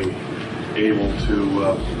likely able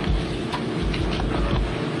to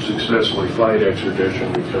successfully fight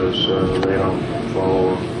extradition because they don't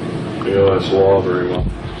follow the U.S. law very well.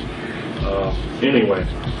 Anyway,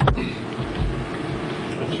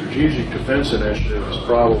 the Strategic Defense Initiative is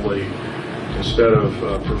probably, instead of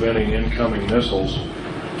preventing incoming missiles,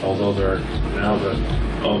 although they're now that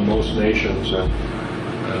most nations and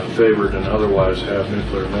favored and otherwise have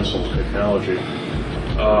nuclear missile technology,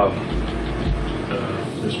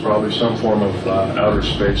 is probably some form of outer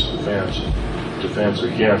space defense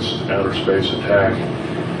against outer space attack,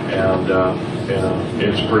 and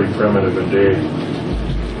it's pretty primitive indeed,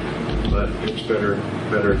 but it's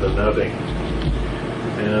better than nothing.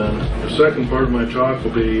 And the second part of my talk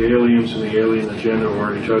will be aliens and the alien agenda. I've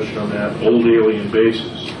already touched on that. Old alien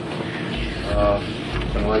bases.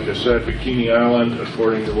 And like I said, Bikini Island,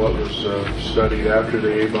 according to what was studied after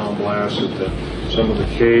the A-bomb blast, that some of the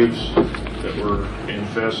caves that were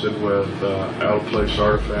infested with out-of-place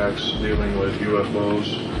artifacts dealing with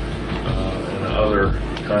UFOs and other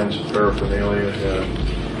kinds of paraphernalia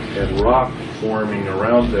had rock forming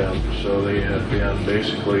around them, so they had been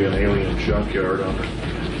basically an alien junkyard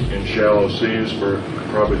in shallow seas for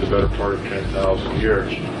probably the better part of 10,000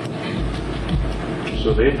 years.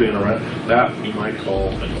 So they've been around. That you might call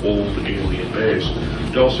an old alien base.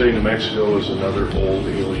 Dulce, New Mexico is another old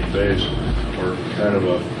alien base, or kind of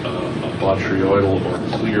a botryoidal or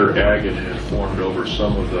clear agate had formed over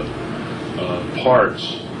some of the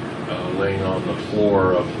parts laying on the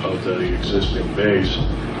floor of the existing base,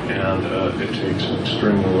 and it takes an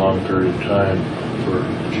extremely long period of time, for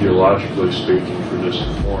geologically speaking, for this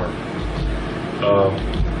to form.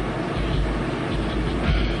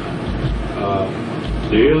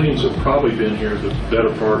 The aliens have probably been here the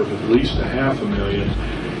better part of at least 500,000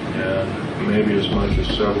 and maybe as much as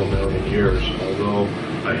several million years, although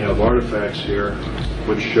I have artifacts here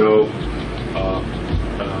which show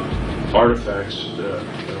artifacts that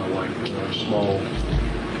like a small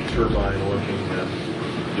turbine-looking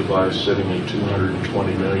device sitting in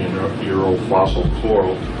 220 million year old fossil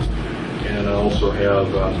coral, and I also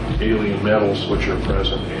have alien metals which are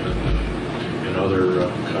present in other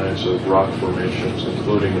kinds of rock formations,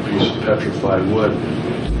 including a piece of petrified wood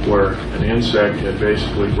where an insect had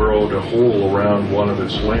basically burrowed a hole around one of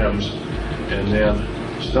its limbs, and then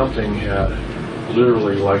something had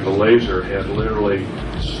literally, like a laser, had literally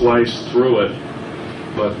sliced through it,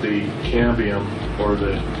 but the cambium or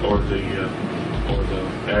the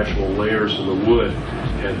actual layers of the wood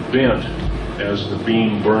had bent as the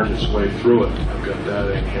beam burned its way through it. I've got that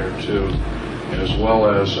in here too, as well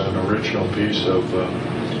as an original piece of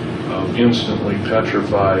instantly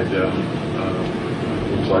petrified,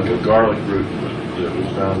 looks like a garlic root that was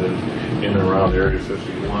found in and around Area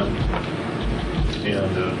 51.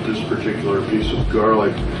 And this particular piece of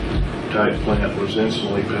garlic type plant was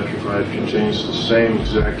instantly petrified. It contains the same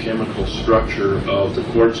exact chemical structure of the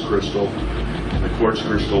quartz crystal, and the quartz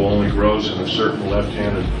crystal only grows in a certain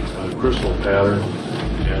left-handed crystal pattern,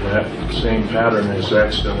 and that same pattern is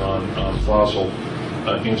extant on fossil,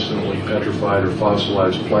 instantly petrified or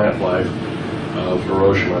fossilized plant life of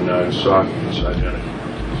Hiroshima and Nagasaki. It's identical,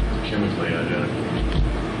 chemically identical.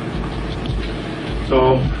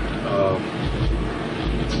 So,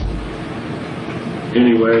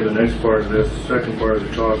 anyway, the next part of this, the second part of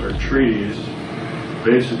the talk, are treaties.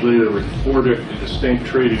 Basically, there were 4 distinct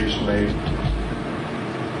treaties made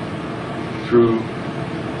through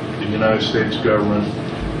the United States government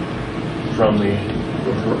from the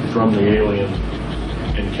alien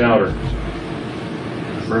encounter.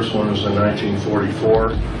 The first one was in 1944.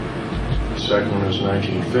 The second one was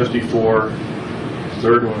 1954. The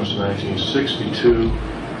third one was 1962.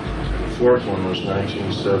 And the fourth one was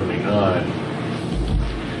 1979.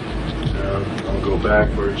 I'll go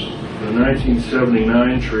backwards. The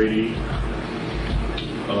 1979 treaty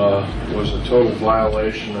was a total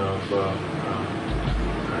violation of,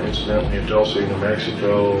 incidentally, in Dulce, New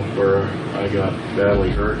Mexico, where I got badly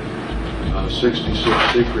hurt.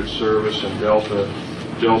 66 Secret Service and Delta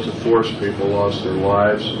Force people lost their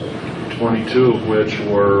lives, 22 of which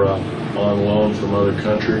were on loan from other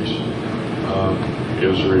countries,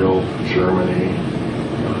 Israel, Germany,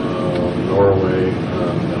 Norway,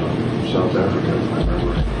 South Africa, if I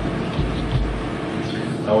remember.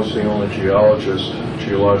 I was the only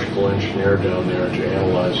geological engineer down there to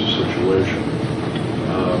analyze the situation.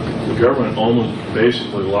 The government almost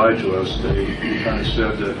basically lied to us. They kind of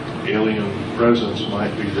said that alien presence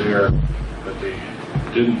might be there, but they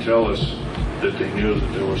didn't tell us that they knew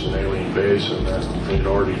that there was an alien base and that they'd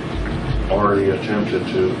already attempted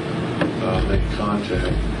to make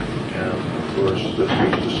contact. And of course, this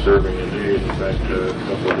was disturbing indeed. In fact, a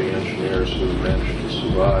couple of the engineers who managed to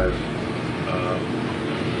survive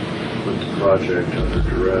put the project under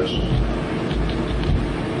duress.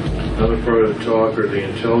 Another part of the talk are the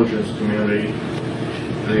intelligence community.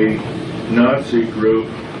 The Nazi group,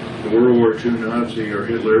 the World War II Nazi or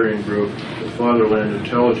Hitlerian group, the Fatherland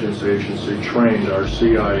Intelligence Agency, trained our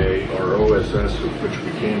CIA, our OSS, which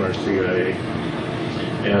became our CIA,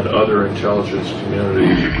 and other intelligence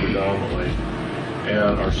communities predominantly,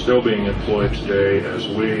 and are still being employed today as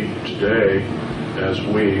we,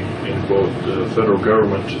 in quote, the federal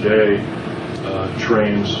government today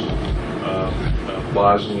trains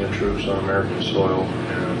Bosnian troops on American soil,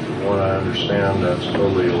 and from what I understand, that's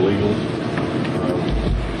totally illegal,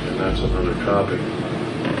 and that's another topic.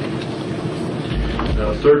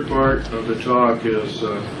 Now, the third part of the talk is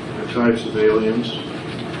the types of aliens.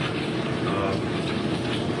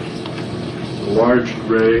 The large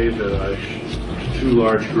gray two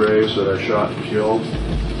large grays that I shot and killed,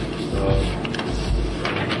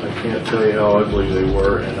 I can't tell you how ugly they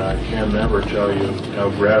were, and I can never tell you how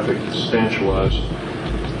graphic the stench was.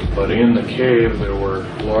 But in the cave there were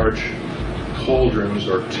large cauldrons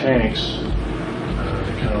or tanks.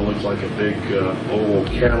 They kind of looked like a big oval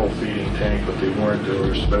cattle feeding tank, but they weren't. They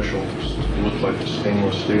were special, looked like a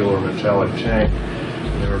stainless steel or metallic tank.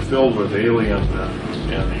 And they were filled with alien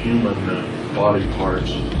and human body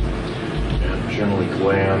parts, and generally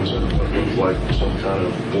glands and what looked like some kind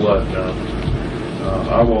of blood. Now,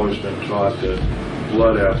 I've always been taught that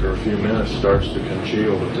blood after a few minutes starts to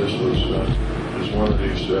congeal, but this was one of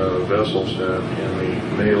these vessels that in the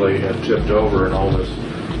melee had tipped over, and all this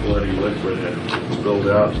bloody liquid had spilled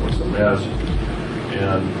out. It was a mess,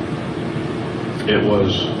 and it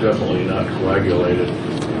was definitely not coagulated.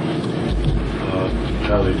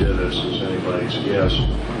 How they did this is anybody's guess.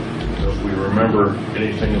 So if we remember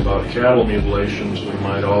anything about cattle mutilations, we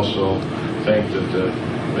might also think that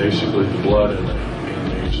basically the blood in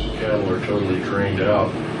these cattle are totally drained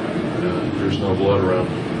out. There's no blood around.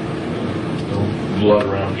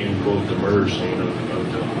 In quote, the murder scene of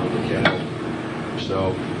the cattle.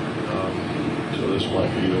 So this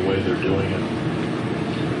might be the way they're doing it.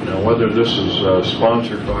 Now, whether this is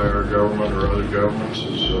sponsored by our government or other governments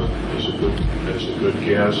is a good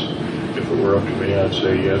guess. If it were up to me, I'd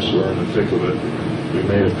say yes, we're in the thick of it. We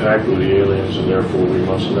made a pact with the aliens, and therefore we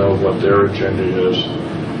must know what their agenda is,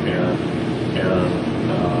 and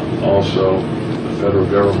also the federal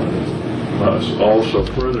government must also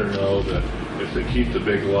further know that if they keep the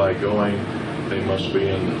big lie going, they must be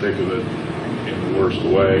in the thick of it in the worst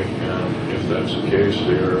way, and if that's the case,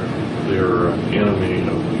 they're an enemy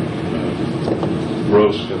of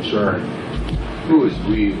gross concern. Who is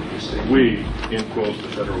we, would you say? We, in quote, the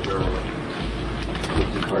federal government.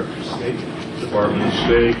 The Department of State. Department of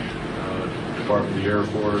State, Department of the Air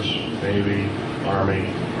Force, Navy,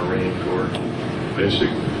 Army, Marine Corps, basic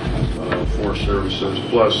force services,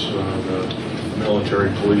 plus the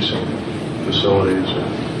military policing facilities,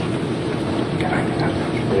 and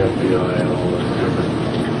the FBI and all that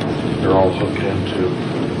different. They're all hooked into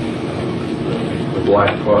the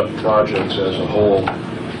black projects as a whole.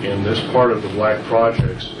 In this part of the black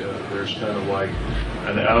projects, there's kind of like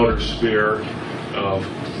an outer sphere of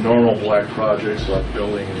normal black projects, like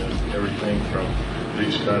building everything from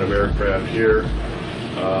these kind of aircraft here,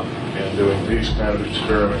 and doing these kind of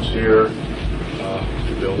experiments here,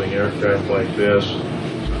 to building aircraft like this,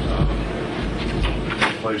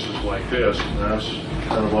 places like this. And that's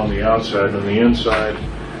kind of on the outside. And on the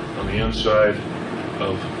inside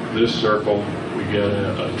of this circle, we get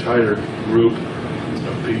a tighter group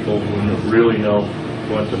of people who really know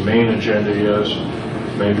what the main agenda is,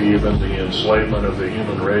 maybe even the enslavement of the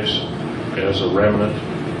human race as a remnant,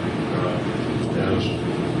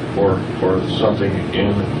 or something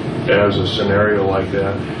as a scenario like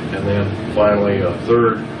that. And then finally a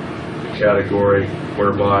third category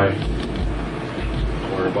whereby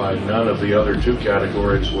none of the other two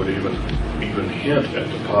categories would even hint at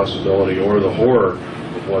the possibility or the horror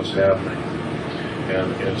of what's happening.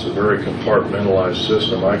 And it's a very compartmentalized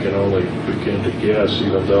system. I can only begin to guess,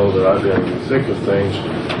 even though that I've been in the thick of things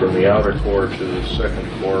from the outer core to the second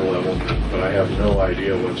core level, but I have no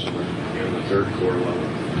idea what's in the third core level.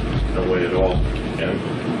 No way at all. And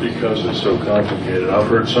because it's so complicated, I've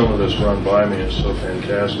heard some of this run by me. It's so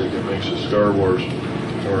fantastic. It makes a Star Wars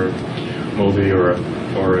or a movie or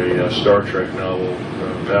a Star Trek novel, or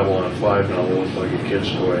a Babylon 5 novel look like a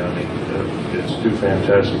kid's toy. I mean, it's too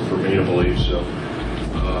fantastic for me to believe. So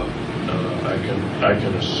I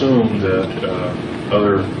can assume that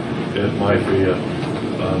it might be an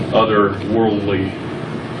otherworldly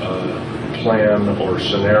plan or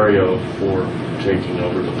scenario for taking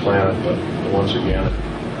over the planet, but once again,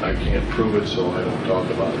 I can't prove it, so I don't talk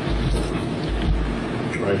about it.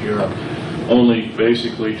 Right here, only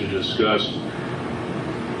basically to discuss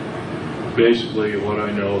basically what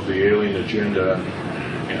I know of the alien agenda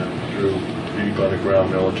and through deep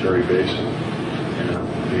underground military bases and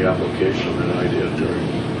the application that I did during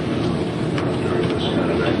this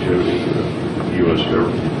kind of activity for the U.S.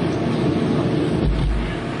 government.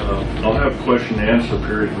 I'll have a question and answer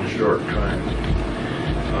period in a short time.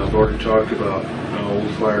 I've already talked about old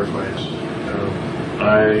firefights.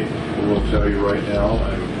 I will tell you right now,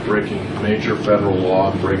 I'm breaking major federal law.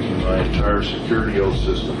 I'm breaking my entire security oath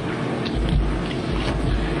system.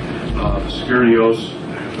 The security oaths,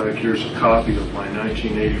 in fact, here's a copy of my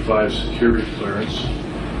 1985 security clearance.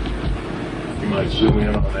 You might zoom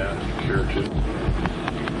in on that if you care to.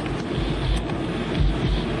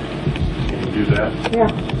 Can you do that? Yeah.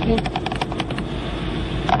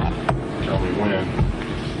 Tell me when.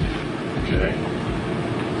 Okay.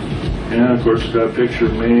 And of course it's got a picture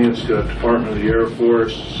of me, it's got Department of the Air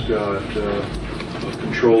Force, it's got a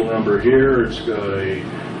control number here, it's got a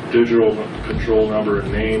digital control number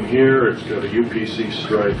and name here, it's got a UPC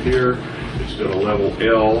stripe here, it's got a level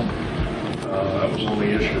L. That was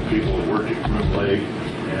only issued to people that worked at Groom Lake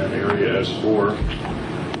and Area S4.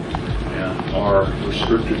 And R,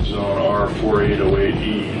 restricted zone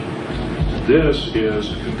R4808E. This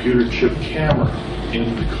is a computer chip camera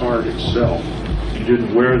in the card itself. You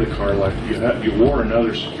didn't wear the card like you wore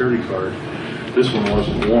another security card. This one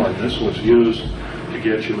wasn't worn. This was used to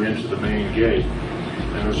get you into the main gate.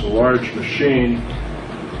 And there's a large machine.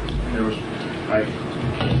 I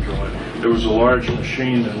can't draw it. There was a large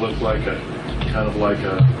machine that looked like a kind of like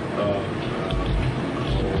a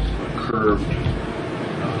curved.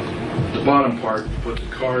 The bottom part, you put the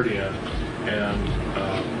card in, and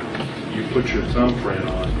you put your thumbprint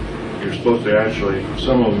on. You're supposed to actually,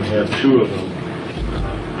 some of them had two of them.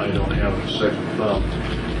 I don't have a second thumb.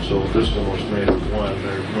 So this one was made of one.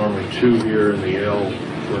 There's normally two here, and the L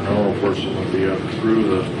for a normal person would be up through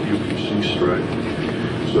the UPC stripe.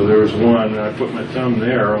 So there was one, and I put my thumb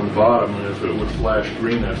there on the bottom, and if it would flash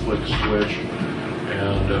green, I'd flick a switch,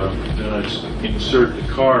 and then I'd insert the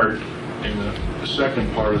card in the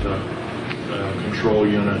second part of the control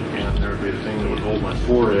unit, and there would be a thing that would hold my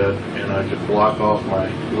forehead, and I could block off my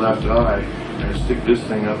left eye, and I'd stick this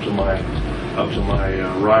thing up to my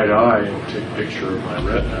right eye and take a picture of my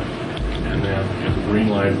retina, and then if the green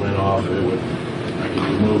light went off, I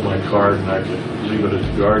could remove my card and I could leave it at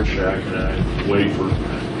the guard shack, and I'd wait for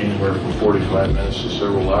anywhere from 45 minutes to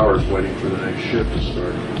several hours waiting for the next shift to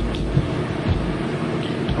start.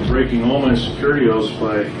 I'm breaking all my security oaths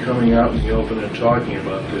by coming out in the open and talking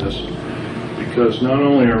about this, because not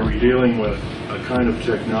only are we dealing with a kind of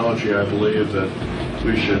technology I believe that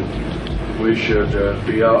we should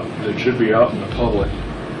be out, that should be out in the public.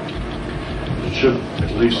 It should,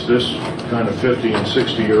 at least this kind of 50 and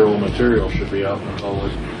 60-year-old material should be out in the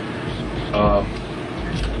public. I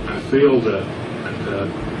feel that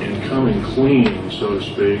in coming clean, so to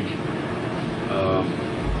speak,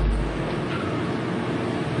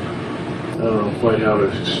 I don't know quite how to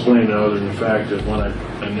explain it other than the fact that when I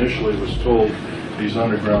initially was told these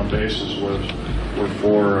underground bases were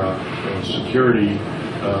for security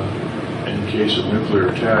in case of nuclear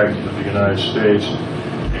attack of the United States,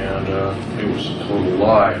 and it was a total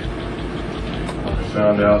lie. When I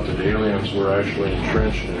found out that aliens were actually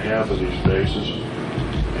entrenched in half of these bases,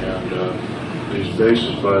 and these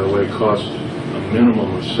bases, by the way, cost a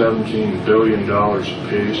minimum of $17 billion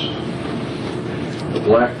apiece. The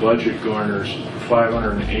black budget garners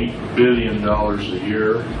 $508 billion a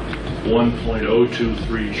year,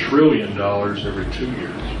 $1.023 trillion every 2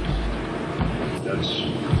 years. That's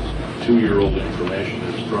 2-year-old information.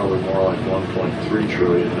 It's probably more like 1.3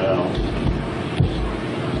 trillion now.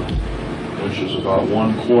 which is about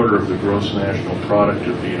 1/4 of the gross national product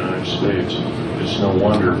of the United States. It's no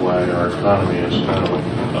wonder why our economy is kind of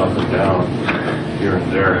up and down here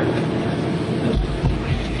and there.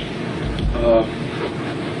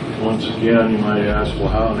 Once again, you might ask, well,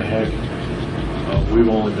 how in the heck? We've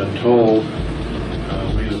only been told,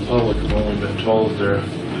 we the public have only been told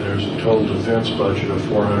there's a total defense budget of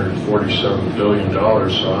 $447 billion,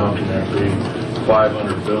 so how can there be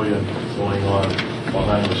 $500 billion going on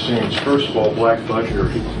behind the scenes? First of all, black budget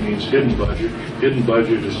means hidden budget. Hidden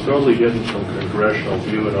budget is totally hidden from congressional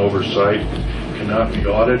view and oversight, cannot be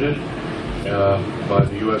audited by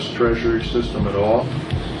the U.S. Treasury system at all.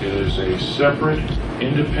 It is a separate,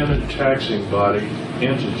 independent taxing body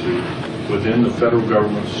entity within the federal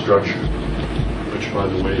government structure, which, by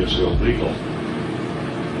the way, is illegal.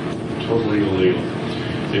 Totally illegal.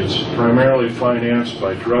 It's primarily financed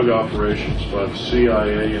by drug operations by the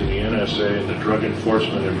CIA and the NSA and the Drug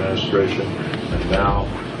Enforcement Administration, and now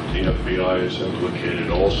the FBI is implicated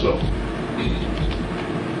also.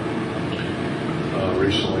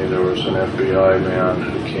 Recently there was an FBI man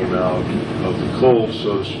who came out of the cold,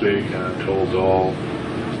 so to speak, and told all,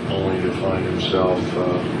 only to find himself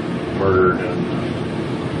murdered, and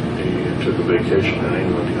he took a vacation in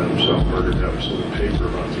England, got himself murdered. That was in the paper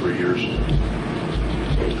about 3 years ago.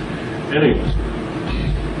 Anyway,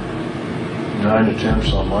 9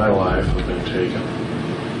 attempts on my life have been taken,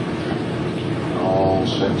 all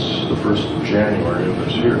since the 1st of January of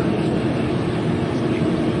this year.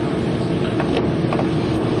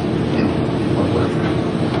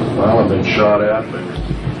 Well, I've been shot at, been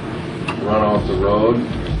run off the road.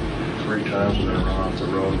 3 times I've been run off the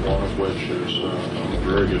road, one of which is I'm a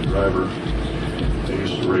very good driver. I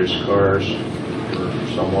used to race cars for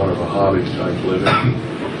somewhat of a hobby type living.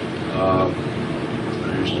 I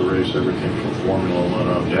used to race everything from Formula 1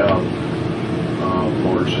 on down,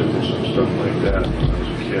 motorcycles and stuff like that when I was a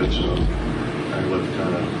kid, so I lived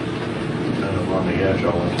kind of on the edge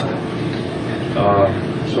all the time.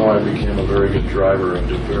 So I became a very good driver, a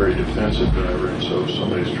very defensive driver, and so if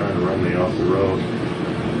somebody's trying to run me off the road,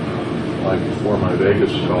 like before my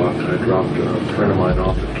Vegas talk, I dropped a friend of mine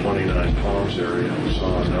off at 29 Palms area and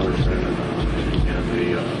saw another friend in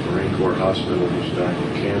the Marine Corps hospital who was dying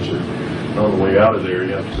of cancer. And on the way out of there,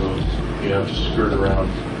 you have to skirt around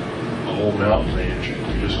a whole mountain range. You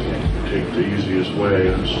just can't take the easiest way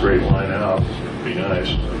in a straight line out. It'd be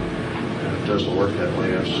nice, but it doesn't work that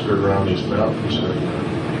way. You have to skirt around these mountains. And,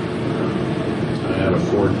 I had a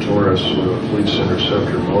Ford Taurus with a Fleet's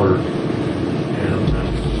Interceptor motor, and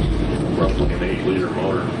roughly an 8-liter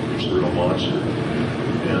motor. It's a real monster.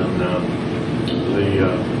 And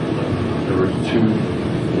there were 2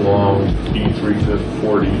 long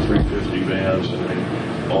Ford E350 vans, and they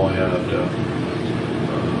all had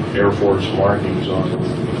Air Force markings on them.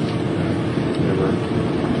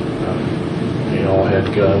 They all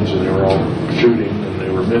had guns, and they were all shooting, and they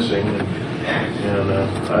were missing. And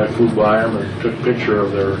I flew by them and took a picture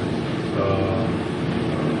of their,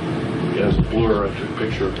 as a blur, I took a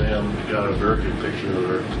picture of them, got a very good picture of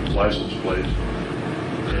their license plate.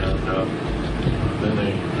 And then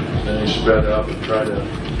they sped up and tried to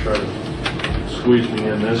squeeze me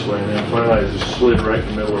in this way, and then finally I just slid right in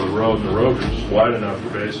the middle of the road, and the road was just wide enough for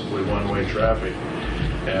basically one-way traffic.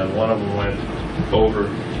 And one of them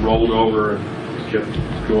rolled over and kept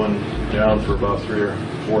going down for about 300 or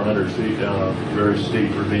 400 feet down a very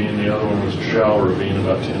steep ravine. The other one was a shallow ravine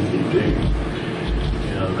about 10 feet deep.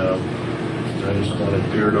 And I just kind of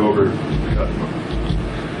peered over,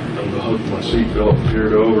 unhooked my seatbelt and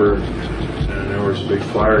peered over, and there was a big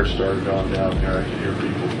fire started on down there. I could hear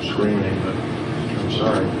people screaming, but I'm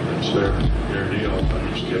sorry, that's their deal. I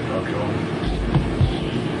just kept on going.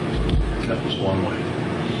 That was one way.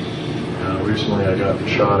 Recently I got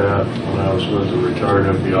shot at when I was with a retired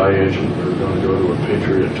FBI agent. We were going to go to a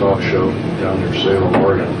Patriot talk show down near Salem,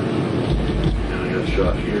 Oregon. And I got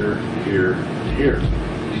shot here, here, and here.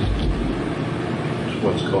 It's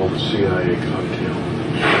what's called a CIA cocktail.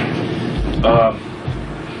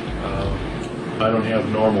 I don't have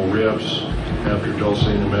normal ribs after Dulce,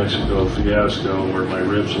 New Mexico fiasco, where my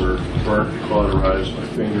ribs were burnt, cauterized, my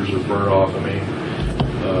fingers are burnt off of me,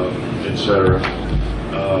 etc.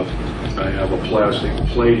 I have a plastic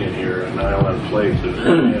plate in here, a nylon plate that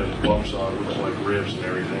has bumps on it, looks like ribs and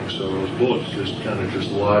everything. So those bullets just kind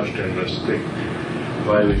of lodged in this thick,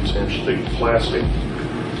 5/8-inch thick plastic,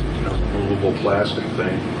 removable plastic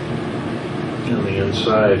thing in the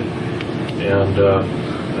inside, and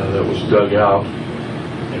that was dug out.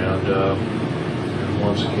 And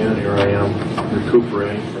once again, here I am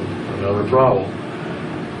recuperating from another problem,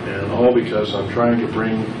 and all because I'm trying to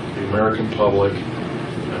bring the American public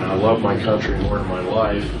and and I love my country more than my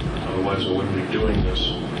life. Otherwise, I wouldn't be doing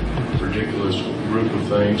this ridiculous group of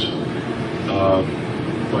things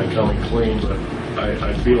by coming clean. But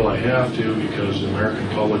I feel I have to, because the American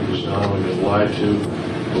public has not only been lied to,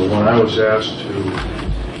 but when I was asked to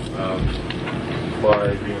by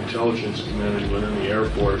the intelligence community within the Air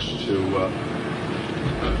Force to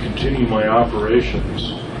continue my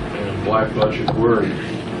operations and black budget work,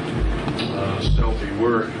 stealthy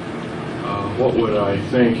work, what would I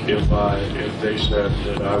think if they said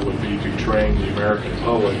that I would be betraying the American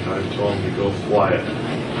public? I told them to go fly it,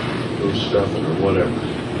 go stuff it or whatever.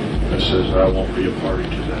 I says I won't be a party to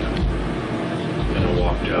that. And I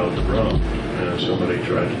walked out of the room. And somebody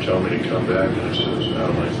tried to tell me to come back, and I says, out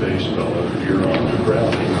of my face, fella, you're on the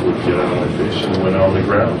ground. He would get out of my face and went on the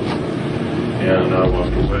ground. And I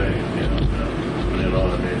walked away, and from then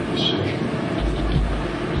on I made a decision.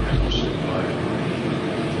 And I'll sit by it.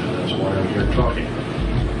 And that's why I'm here talking.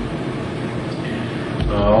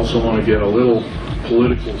 I also want to get a little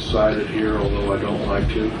political sided here, although I don't like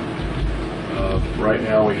to. Right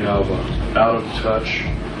now we have an out-of-touch,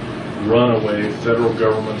 runaway federal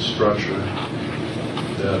government structure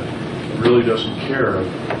that really doesn't care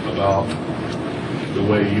about the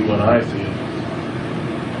way you and I feel.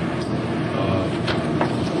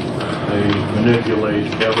 They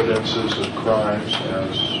manipulate evidences of crimes,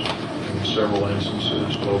 as in several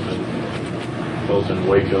instances, both in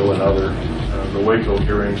Waco and other. The Waco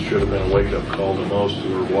hearings should have been a wake-up call to most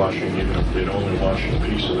who were watching, even if they'd only watched a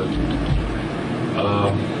piece of it.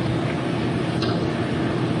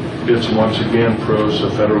 It's once again proves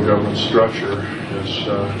the federal government structure is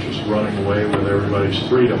just running away with everybody's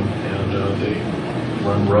freedom, and they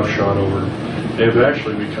run roughshod over. They've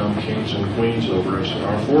actually become kings and queens over us, and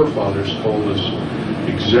our forefathers told us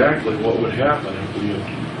exactly what would happen if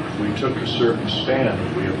we took a certain stand,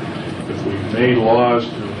 if we made laws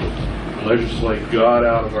to legislate God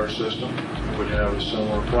out of our system. We would have a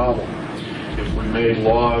similar problem. If we made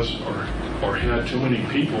laws or had too many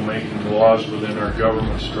people making laws within our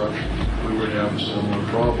government structure, we would have a similar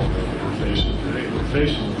problem that we're facing today. We're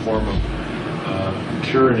facing a form of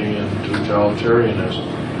tyranny and totalitarianism.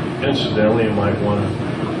 Incidentally, you might want to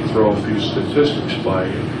throw a few statistics by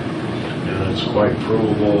you, and it's quite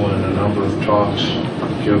provable in a number of talks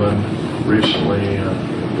given recently,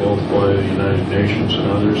 both by the United Nations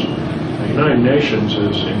and others. The United Nations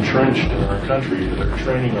is entrenched in our country. They're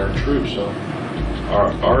training our troops on.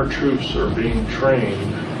 Our troops are being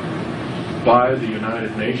trained by the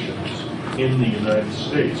United Nations in the United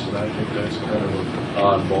States, and I think that's kind of an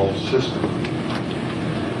oddball system.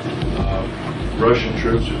 Russian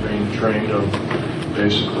troops are being trained on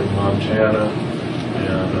basically Montana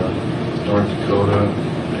and North Dakota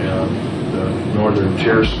and the northern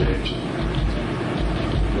tier states,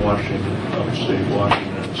 Washington, upstate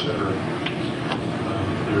Washington, etc.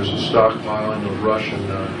 There's a stockpiling of Russian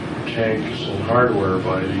tanks and hardware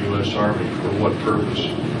by the U.S. Army. For what purpose?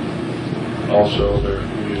 Also,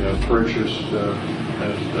 we have purchased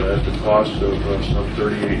at the cost of some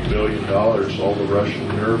 $38 billion all the Russian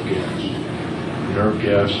nerve gas. Nerve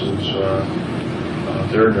gas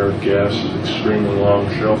is, their nerve gas is extremely long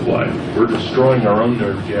shelf life. We're destroying our own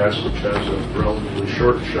nerve gas, which has a relatively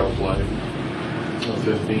short shelf life of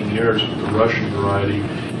 15 years, but the Russian variety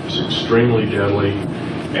is extremely deadly,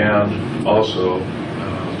 and also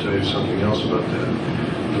tell you something else about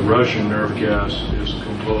that. The Russian nerve gas is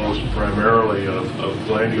composed primarily of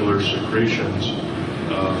glandular secretions,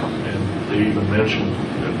 and they even mentioned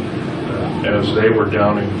that as they were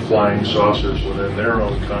downing flying saucers within their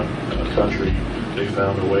own country, they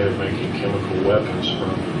found a way of making chemical weapons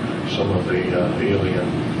from some of the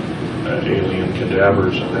alien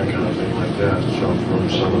cadavers and that kind of thing like that. So from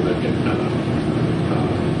some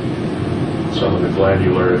of the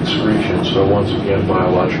glandular excretions. So once again,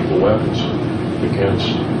 biological weapons against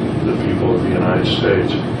the people of the United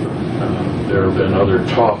States. There have been other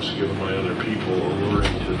talks given by other people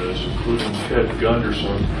alluring to this, including Ted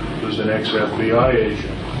Gunderson, who's an ex-FBI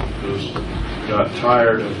agent who's got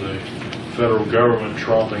tired of the federal government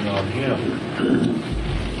tromping on him,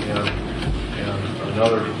 and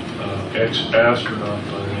another ex-astronaut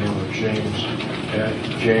by the name of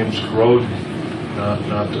James Groden,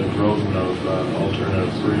 not the Groden of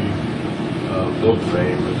Alternative 3 book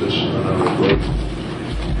fame, but this is another Groden.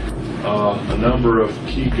 A number of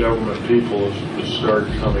key government people have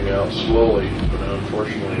started coming out slowly, but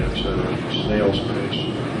unfortunately it's at a snail's pace.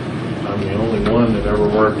 I'm the only one that ever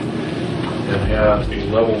worked and had a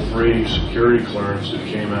level 3 security clearance that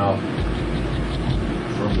came out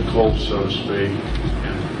from the Colt, so to speak,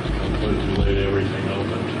 and completely laid everything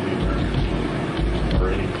open to the American public, or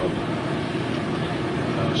any public.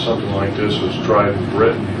 something like this was tried in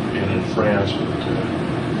Britain and in France, but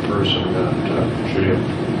the person got jailed.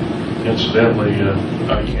 Incidentally,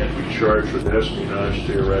 I can't be charged with espionage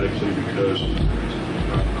theoretically because,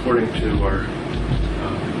 according to our,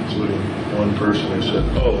 including one person who said,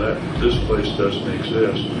 "Oh, this place doesn't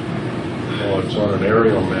exist." Well, it's on an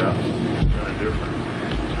aerial map, kind of different.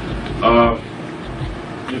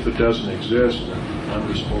 If it doesn't exist, then I'm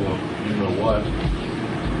just full of you know what,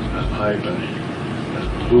 hype and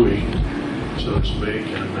hooey, so to speak,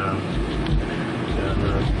 and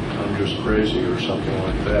I'm just crazy or something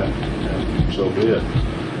like that, and so be it.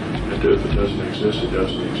 And if it doesn't exist, it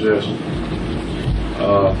doesn't exist.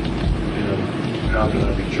 How can I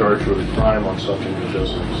be charged with a crime on something that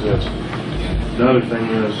doesn't exist? Another thing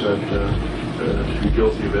is that to be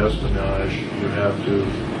guilty of espionage, you have to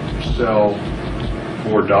sell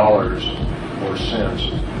for dollars or cents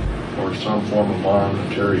or some form of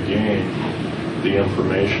monetary gain the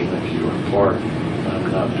information that you impart.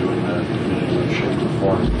 I'm not doing that in any way, shape, or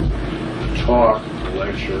form. The talk, the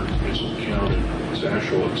lecture, isn't counted. It's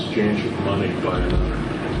actual exchange of money by another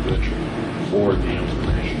individual for the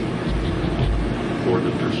information, for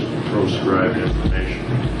the proscribed information.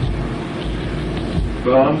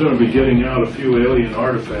 Well, I'm going to be getting out a few alien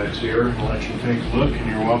artifacts here and let you take a look, and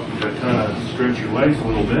you're welcome to kind of stretch your legs a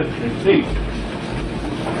little bit and see.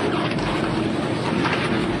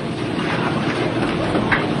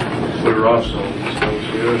 Clear off some of these things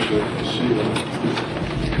here so you can see them.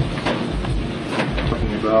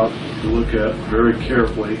 Talking about, to look at very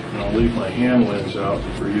carefully, and I'll leave my hand lens out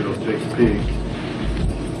for you to take a peek.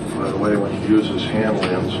 By the way, when you use this hand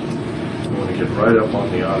lens, you want to get right up on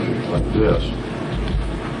the object like this.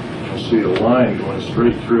 You'll see a line going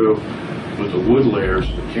straight through with the wood layers,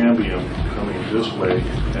 the cambium coming this way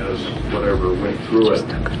as whatever went through it,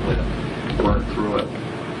 burnt through it.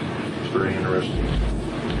 It's very interesting.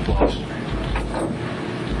 Awesome.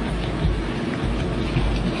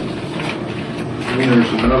 And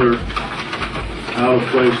there's another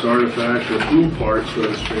out-of-place artifact, or blue part, so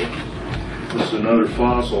to speak. This is another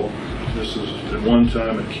fossil. This is at one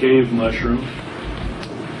time a cave mushroom,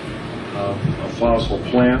 a fossil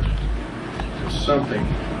plant. It's something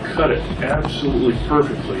cut it absolutely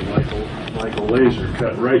perfectly, like a laser,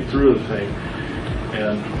 cut right through the thing,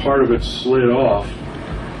 and part of it slid off,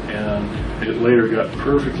 and it later got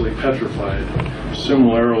perfectly petrified,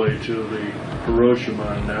 similarly to the Hiroshima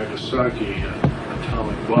and Nagasaki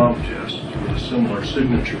atomic bomb test with a similar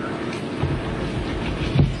signature.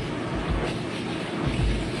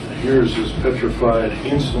 Here's this petrified,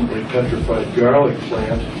 instantly petrified garlic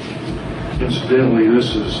plant. Incidentally,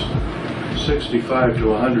 this is 65 to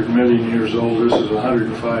 100 million years old. This is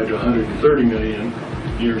 105 to 130 million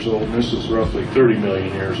years old. And this is roughly 30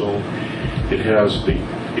 million years old. It has the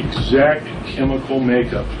exact chemical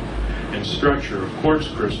makeup and structure of quartz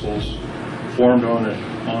crystals formed on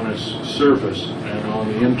its surface and on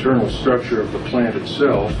the internal structure of the plant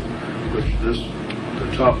itself, which the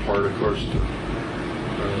top part, of course,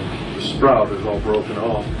 the sprout is all broken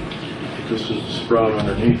off. This is the sprout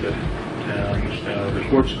underneath it. And the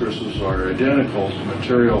quartz crystals are identical to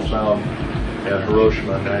material found at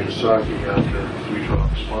Hiroshima and Nagasaki at the Three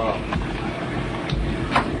Tropics Bomb.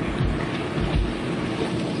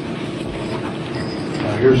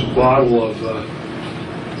 Here's a bottle of the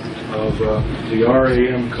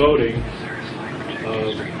RAM coating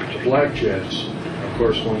of the black jets. Of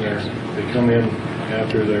course, when they come in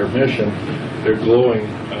after their mission, they're glowing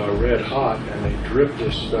red hot, and they drip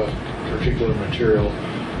this particular material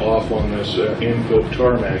off on this in-coat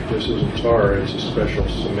tarmac. This isn't tar, it's a special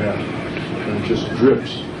cement, and it just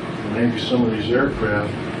drips. And maybe some of these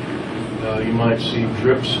aircraft, you might see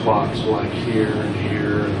drip spots like here and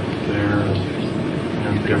here and there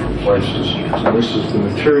and different places. So this is the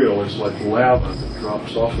material, it's like lava that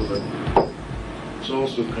drops off of it. It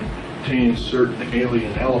also contains certain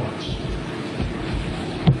alien elements,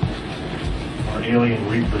 or alien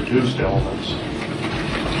reproduced elements.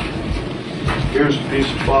 Here's a piece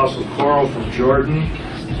of fossil coral from Jordan,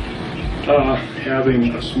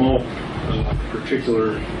 having a small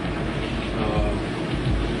particular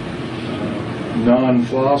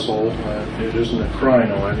non-fossil. It isn't a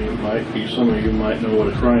crinoid. Some of you might know what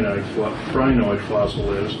a crinoid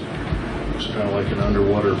fossil is. It's kind of like an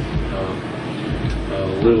underwater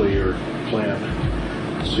lily or plant,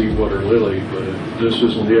 seawater lily, but this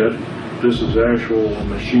isn't it. This is actual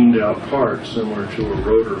machined out part, similar to a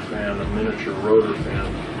rotor fan, a miniature rotor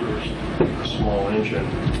fan. There's a small engine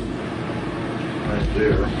right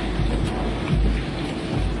there.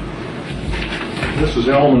 This is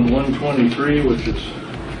element 123, which is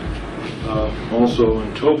Also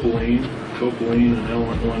in topoline and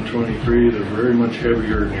element 123, they're very much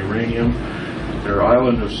heavier than uranium. They're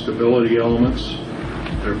island of stability elements.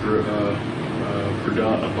 They're,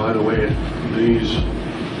 by the way, these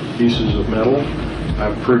pieces of metal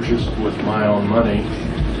I've purchased with my own money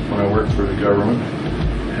when I worked for the government.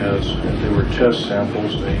 As they were test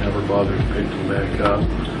samples, they never bothered to pick them back up,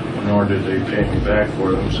 nor did they pay me back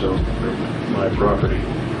for them, so they're my property.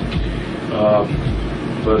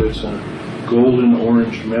 But it's a golden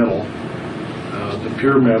orange metal. The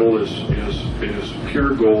pure metal is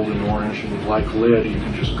pure golden orange, and like lead, you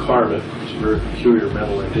can just carve it. It's a very peculiar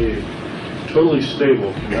metal indeed. Totally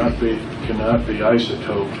stable, cannot be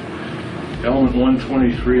isotoped. Element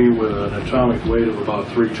 123 with an atomic weight of about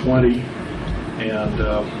 320, and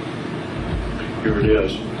here it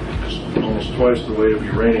is. It's almost twice the weight of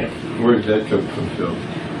uranium. Where did that come from, Phil?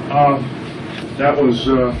 That was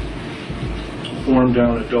formed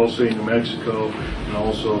down at Dulce, New Mexico, and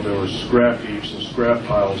also there were scrap heaps and scrap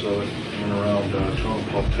piles of it in and around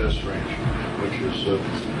Tonopah Test Range, which is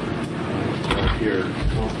right here.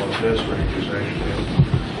 Tonopah Test Range is actually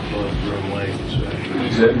above Groom Lake.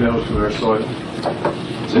 Is that metal from our soil?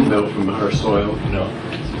 Is it metal from our soil? No.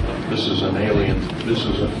 This is an alien. This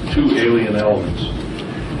is two alien elements.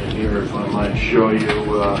 And here, if I might show you,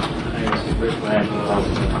 Highest the brick labs in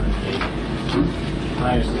 2008.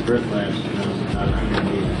 Highest the brick labs in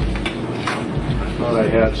 2008. I thought I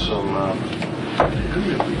had some.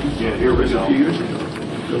 Yeah, here we go. A few years ago.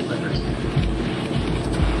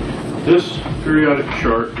 This periodic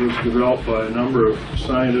chart was developed by a number of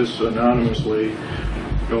scientists anonymously.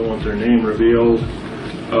 Don't want their name revealed.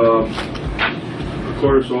 Of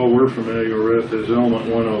course, all we're familiar with is element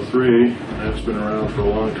 103. That's been around for a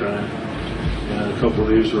long time. And a couple of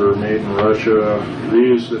these were made in Russia.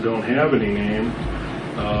 These that don't have any name,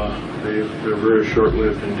 they're very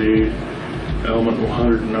short-lived indeed. Element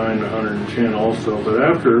 109 to 110 also. But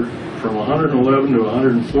after, from 111 to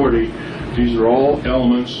 140, these are all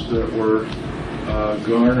elements that were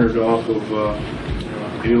garnered off of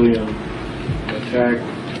alien attack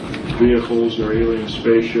vehicles or alien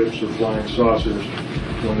spaceships or flying saucers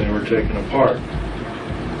when they were taken apart.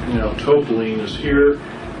 Now, topoline is here,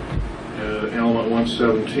 element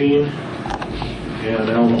 117, and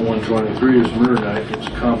element 123 is murnite. It's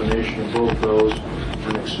a combination of both those.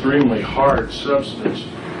 An extremely hard substance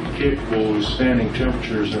capable of withstanding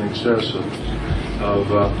temperatures in excess of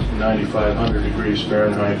 9,500 degrees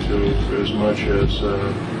Fahrenheit to as much as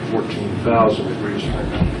 14,000 degrees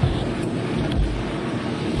Fahrenheit.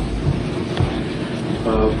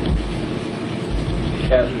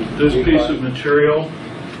 This piece of material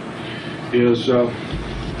is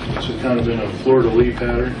it's a kind of in a fleur-de-lis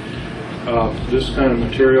pattern. This kind of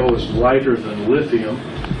material is lighter than lithium.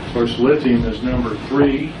 Of course, lithium is number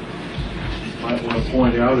 3. Might want to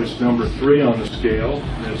point out it's number 3 on the scale.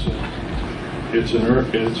 It's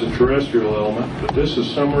a terrestrial element, but this is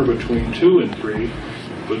somewhere between 2 and 3.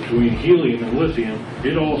 Between helium and lithium,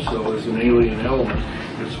 it also is an alien element.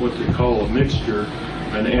 It's what they call a mixture,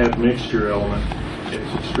 an admixture element.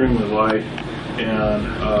 It's extremely light, and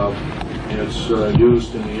it's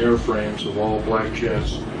used in the airframes of all black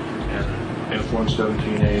jets and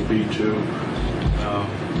F-117A, B-2,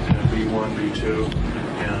 and B-1, B-2,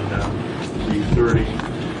 and B-30,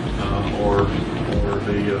 or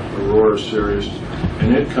the Aurora series.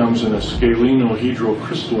 And it comes in a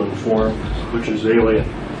scalenohedrocrystalline form, which is alien.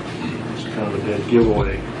 It's kind of a dead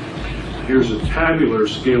giveaway. Here's a tabular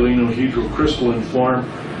scalenohedrocrystalline form,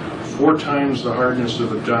 4 times the hardness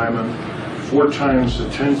of a diamond, 4 times the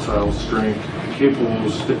tensile strength, capable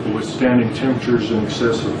of withstanding temperatures in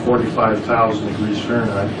excess of 45,000 degrees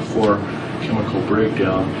Fahrenheit before chemical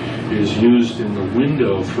breakdown. It is used in the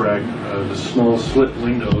window the small slit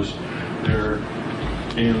windows. They're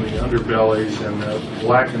in the underbellies and the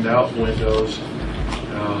blackened out windows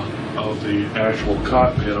of the actual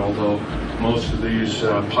cockpit, although most of these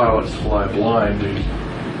pilots fly blind.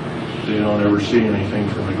 They don't ever see anything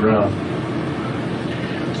from the ground.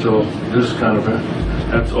 So this kind of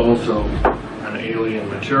that's also an alien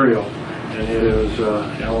material, and it is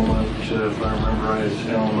element, if I remember right, it's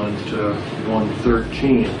element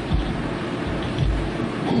 113.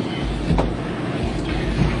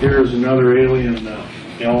 Here's another alien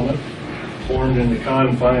element formed in the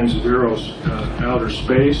confines of outer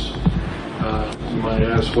space. You might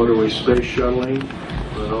ask, what are we space shuttling?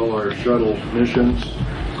 With all our shuttle missions,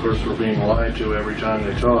 of course, we're being lied to every time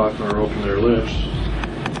they talk or open their lips,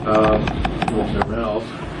 open their mouth.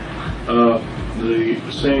 The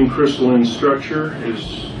same crystalline structure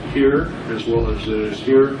is here as well as it is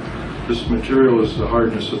here. This material is the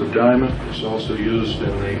hardness of a diamond. It's also used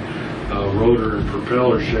in the rotor and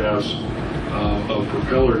propeller shafts of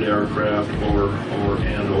propellered aircraft or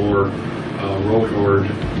rotored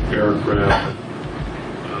aircraft.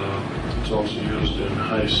 It's also used in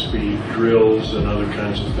high-speed drills and other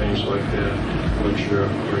kinds of things like that, which are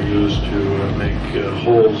used to make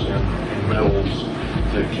holes in metals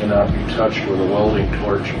that cannot be touched with a welding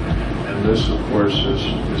torch. And this, of course, is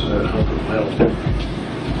that hunk of metal.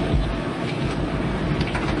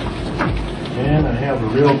 And I have a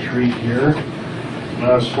real treat here. When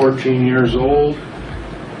I was 14 years old,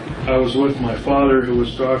 I was with my father, who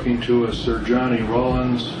was talking to a Sir Johnny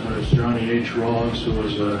Rawlins, Johnny H. Rawlins, who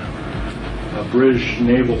was a British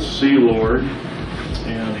naval sea lord,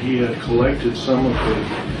 and he had collected some of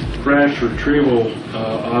the crash retrieval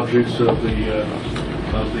objects of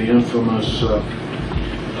the infamous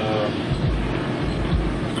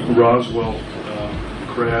Roswell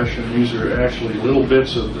crash, and these are actually little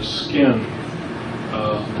bits of the skin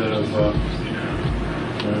that have.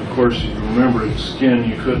 Of course, you remember the skin,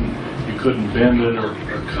 you couldn't bend it or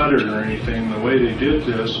cut it or anything. The way they did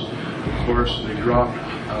this, of course, they dropped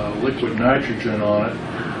liquid nitrogen on it,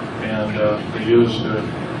 and they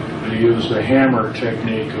used a hammer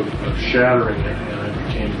technique of shattering it, and it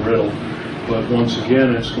became brittle. But once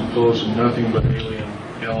again, it's composed of nothing but alien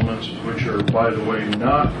elements, which are, by the way,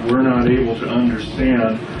 we're not able to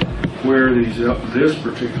understand where this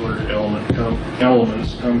particular elements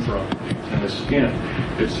come from in the skin.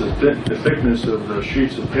 It's the thickness of the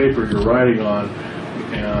sheets of paper you're writing on,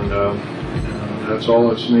 and that's all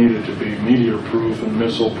that's needed to be meteor-proof and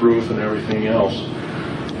missile-proof and everything else.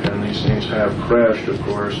 And these things have crashed, of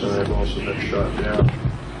course, and they've also been shot down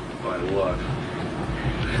by luck,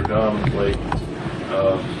 predominantly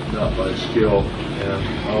not by skill. And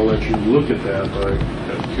I'll let you look at that.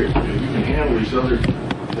 You can handle these other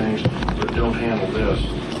things, but don't handle this.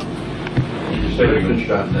 You say they've been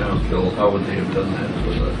shot down, Phil. How would they have done that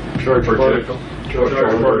with a Charged projectile? Charged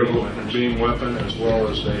particle beam weapon, as well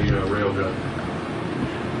as a railgun.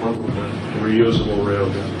 Reusable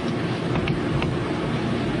railgun.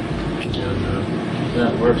 And,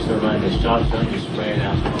 That works so like a shotgun, you spray it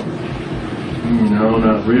out. no,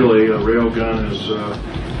 not really. A railgun is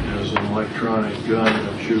an electronic gun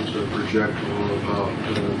that shoots a projectile about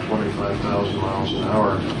 25,000 miles an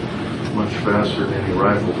hour, much faster than any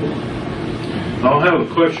rifle. I'll have a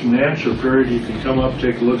question and answer period. You can come up,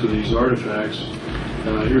 take a look at these artifacts.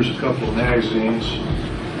 Here's a couple of magazines.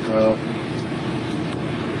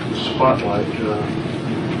 Spotlight.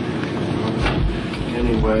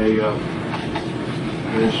 Anyway,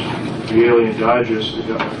 there's the Alien Digest that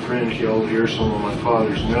got my friend killed. Here's some of my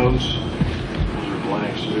father's notes. Those are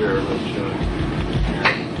blanks there, but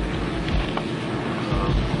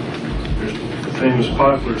there's the famous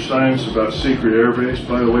popular science about secret airbase.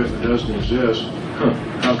 By the way, if it doesn't exist,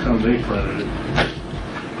 how come they printed it?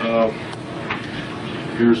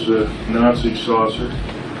 Here's the Nazi saucer.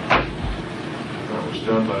 That was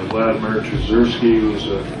done by Vladimir Cherzhirsky, who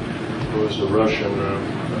was a Russian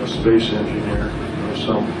space engineer of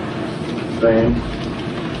some fame.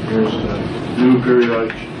 Here's the new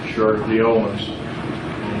periodic chart of the elements.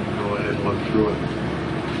 And you can go ahead and look through it.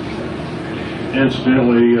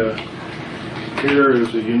 Incidentally, here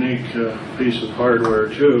is a unique piece of hardware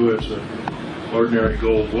too. It's an ordinary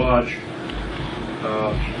gold watch.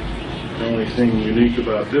 The only thing unique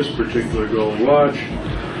about this particular gold watch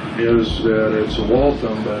is that it's a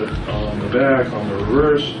Waltham, but on the back, on the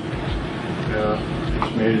reverse,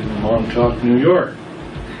 it's made in Montauk, New York.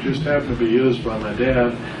 It just happened to be used by my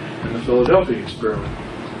dad in the Philadelphia experiment.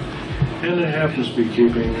 And it happens to be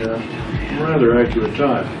keeping a rather accurate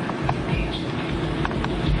time.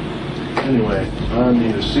 Anyway, I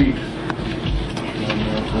need a seat,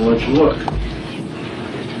 and I'll let you look.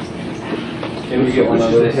 Can we get one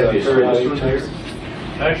of those periodic tires?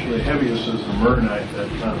 Actually, the heaviest is the Mernite, that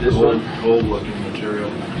kind of gold-looking material.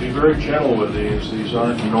 Be very gentle with these. These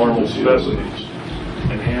aren't normal specimens.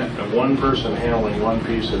 And one person handling one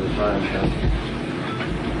piece at a time.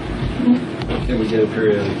 Can we get a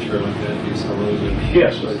periodic chart like that? These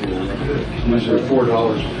Yes, I do. These are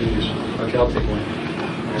 $4 a piece. Okay, I'll take one.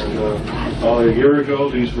 And a year ago,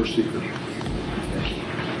 these were secret.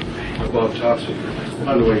 Above top secret.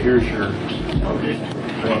 By the way, here's your. Okay.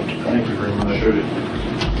 Thank you very much.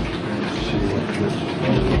 Let's see what this is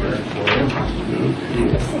for you.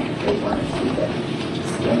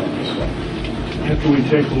 After we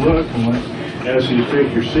take a look, and as you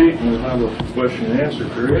take your seat, we'll have a question and answer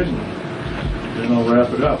period, and then I'll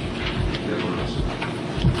wrap it up.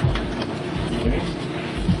 Okay.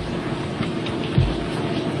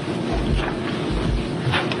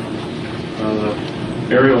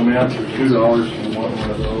 The aerial maps are $2 for want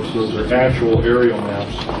one of those. Those are actual aerial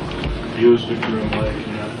maps used at Groom Lake,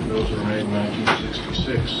 and those were made in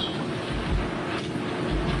 1966.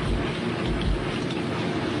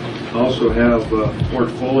 Also have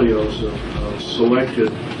portfolios of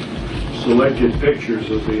selected pictures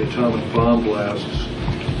of the atomic bomb blasts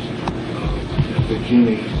at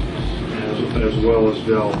Bikini, as well as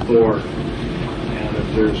Del Thor. And if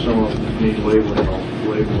there's someone that need labeling, I'll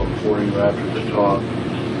label them for you after the talk.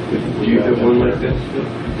 Do you have one like that?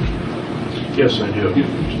 Yes, I do.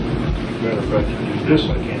 Matter of fact, this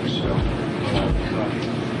I can't sell.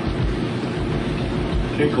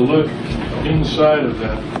 Take a look inside of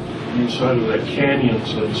that canyon,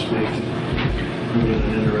 so to speak. You get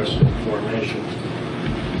an interesting formation.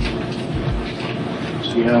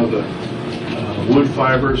 See how the wood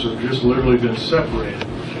fibers have just literally been separated.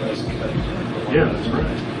 Yeah, that's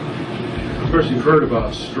right. Of course, you've heard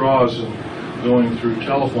about straws and going through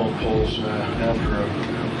telephone poles after a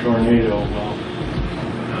tornado. Well,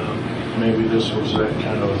 maybe this was that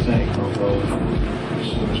kind of a thing, although it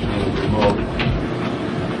seems to be remote.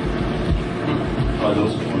 Are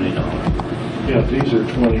those $20? Yeah, these are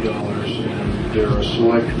 $20, and they're a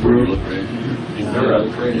select group. They're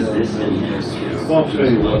upgraded. Well, I'll tell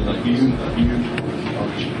you what, I'll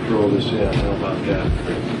just throw this in. How about that?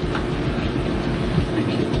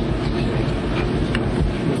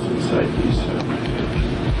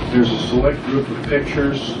 There's a select group of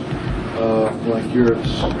pictures, like here at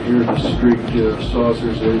the street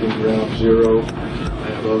saucers leaving ground zero. I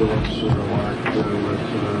have other ones that are marked with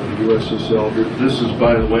USS Eldridge. This is,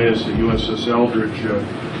 by the way, is the USS Eldridge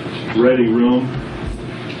ready room.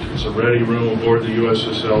 It's a ready room aboard the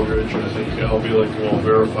USS Eldridge, and I think Al Bielek will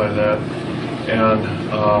verify that. And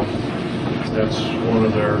that's one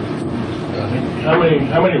of their. I think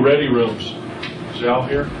how many ready rooms? Is Al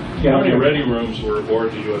here? Yeah. How many ready rooms were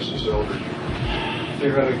aboard the USS Eldridge?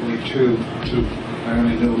 Theoretically, two. I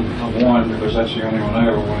only knew of one because that's the only one I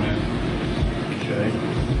ever went in. Okay.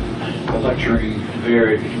 The lecturing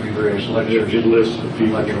varied between various lectures. It lists the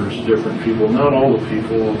people. There's different people. Not all the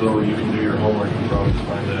people, although you can do your homework and probably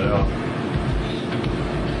find that out.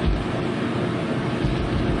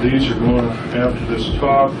 These are going after this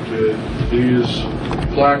talk. These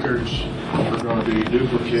placards are going to be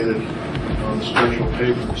duplicated on special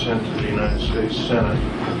paper and sent to the United States Senate,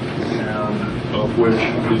 and of which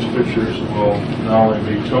these pictures will not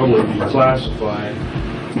only be totally declassified,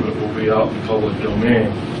 but will be out in public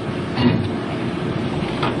domain.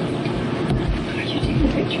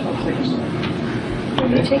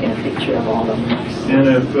 You're taking a picture of all the maps. And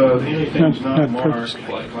if anything's not marked, if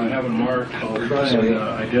I haven't marked, I'll try and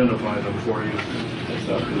identify them for you.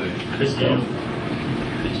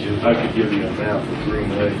 I could give you a map of Groom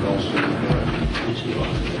Lake also.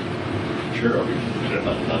 Sure, I'll be.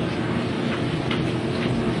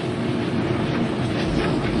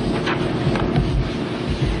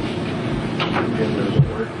 Pen doesn't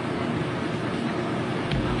work.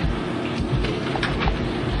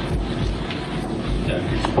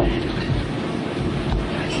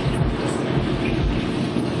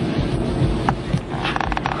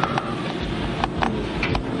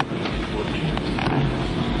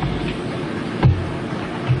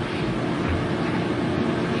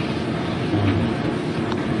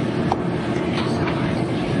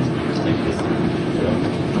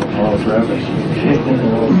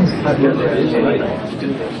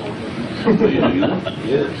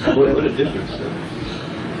 What a difference.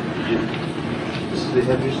 This is the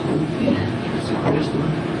heaviest one? Yeah. It's the hardest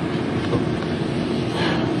one?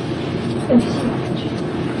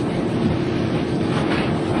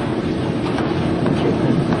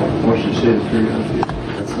 What's you say, the 300?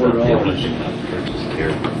 That's not the only thing I've purchased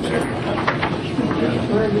here.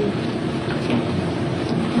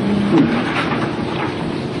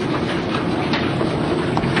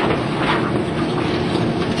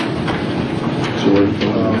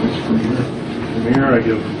 From here I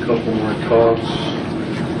give a couple more talks.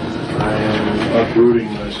 I am uprooting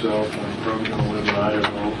myself. I'm probably going to live in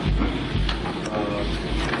Idaho.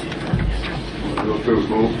 Want to go through a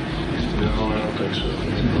boat? No, I don't think so.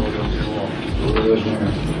 No, don't get along. Go to this one.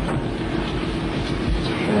 It's a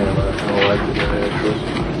shame. I kind of like the guy actually.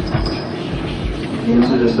 Is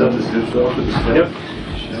it the stuff that's good stuff? Yep,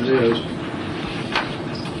 it is.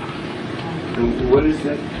 And what is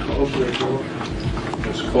that called?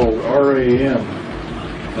 It's called RAM.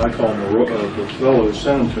 I call them the fellow who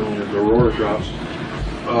sent them to me, the Aurora drops.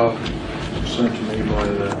 Sent to me by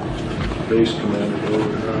the base commander, believe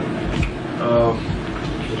it or not.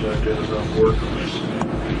 Because I did enough work on this. I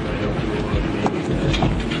helped do a lot of Navy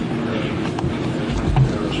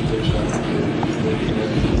aerospace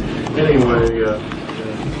applications. Anyway,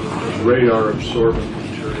 radar absorbent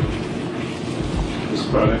material. This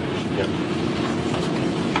product?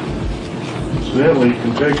 Incidentally, you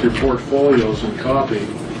can take your portfolios and copy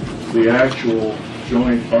the actual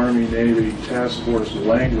Joint Army-Navy Task Force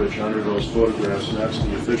language under those photographs, and that's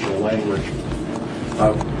the official language.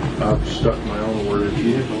 I've stuck my own wordage.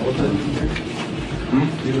 You have all that in there?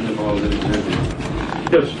 You don't have all that in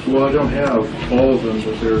there. Yes, well, I don't have all of them,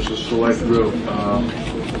 but there's a select group. We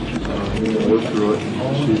can look through it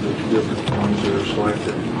and see the different ones that are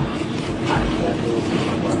selected.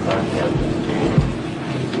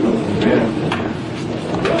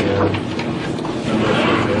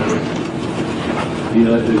 You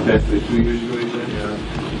know, that's the 2 years ago, you said? Yeah.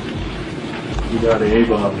 You got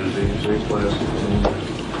A-bomb disease, A-class disease.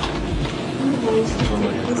 One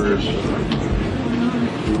of your careers,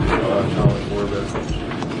 atomic war veterans.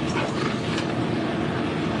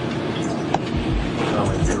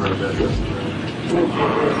 Atomic hero veterans.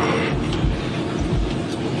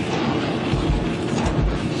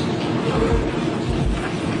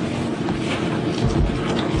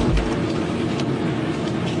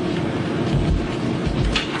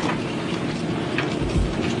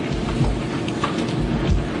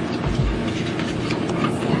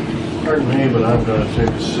 Pardon me, but I'm going to take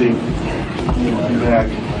a seat. My back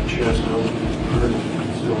and my chest doesn't hurt,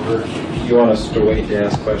 still hurt. You want us to wait to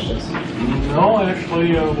ask questions? No,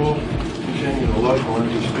 actually, we'll continue to look and let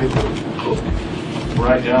these people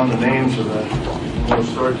write down the names of the. We'll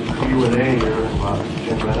start the Q&A here in about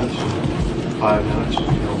 10 minutes, 5 minutes, if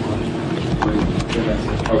you don't mind.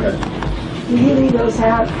 Okay. Will you leave those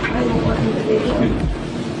out? I don't want them to video.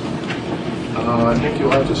 I think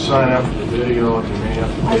you'll have to sign up for the video, and you may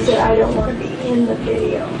have to. I said I don't want to be in the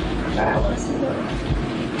video. I want to see them.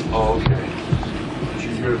 Oh, okay. Did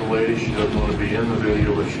you hear the lady? She doesn't want to be in the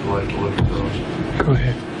video, but she'd like to look at those. Go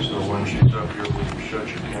ahead. So when she's up here, will you shut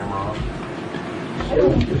your camera off?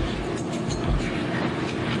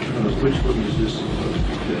 Which one is this?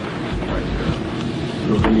 Right there.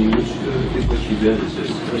 No, I mean, which you did is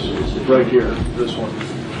this? Right here, this one.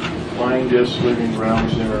 Flying disc, living ground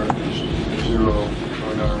zero,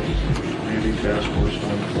 Joint Army, Navy Task Force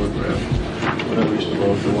 1 photograph, whatever is the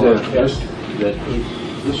most you want.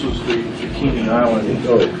 This was the Bikini Island. Oh,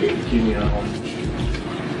 Bikini Island.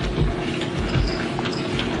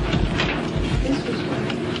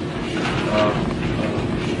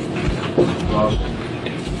 Roswell.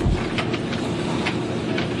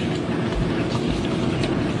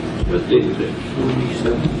 What date is it?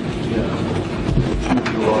 47? Yeah.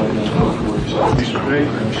 July 1947. Piece of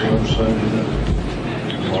paper, and so I'm signing it.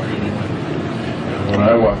 Walking away. And when I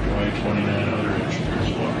walked away, 29 other engineers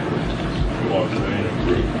walked away. We walked away in a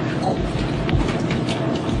group.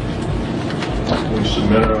 We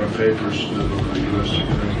submitted our papers to the U.S.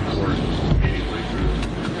 Supreme Court immediately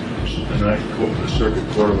through the Ninth Court, the Circuit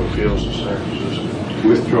Court of Appeals in San Francisco.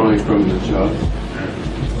 Withdrawing from the job?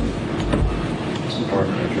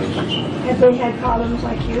 Department of Justice. Have they had problems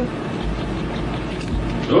like you?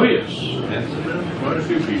 Oh, yes. Quite a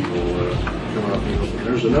few people come out.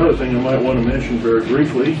 There's another thing I might want to mention very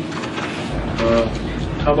briefly.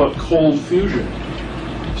 How about cold fusion?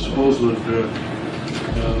 Suppose that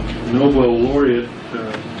Nobel laureate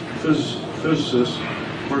physicist,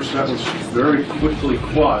 of course, that was very quickly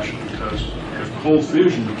quashed because if cold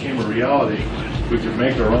fusion became a reality, we could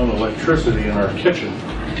make our own electricity in our kitchen.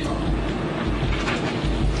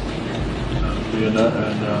 And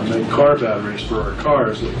make car batteries for our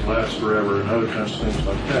cars that would last forever and other kinds of things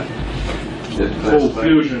like that. Cold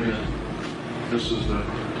fusion, this is the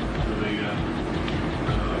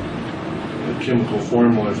chemical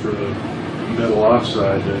formula for the metal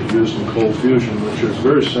oxide used in cold fusion, which is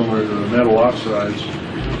very similar to the metal oxides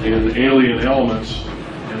in alien elements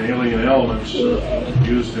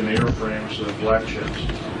used in airframes of black chips.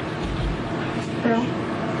 Bill,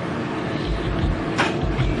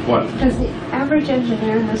 What? does the average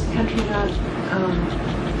engineer in this country not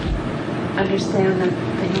understand the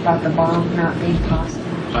thing about the bomb not being possible?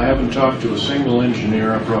 I haven't talked to a single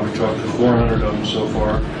engineer. I've probably talked to 400 of them so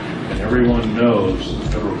far, and everyone knows the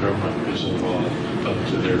federal government is involved up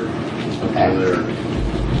to their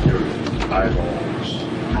eyeballs.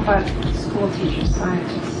 How about school teachers,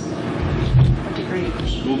 scientists? What degree?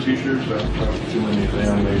 School teachers, I've talked to too many of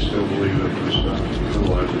them. They still believe it was a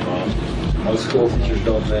fertilizer bomb. Most school teachers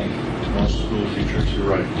don't think. Most school teachers, you're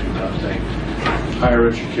right, do not think. Higher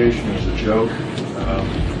education is a joke.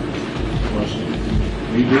 Most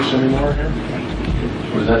need this anymore here?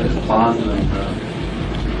 Was that the bond and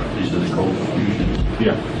these are the cold fusion?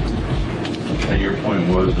 Yeah. And your point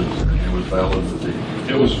was that it was valid that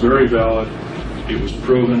It was very valid. It was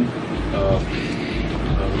proven.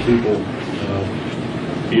 The people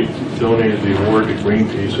donated the award to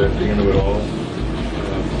Greenpeace at the end of it all.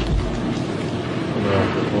 I'm not a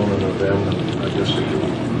proponent of them, and I guess they do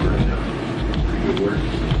pretty good work.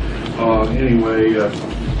 Anyway, the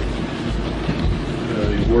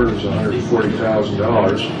award was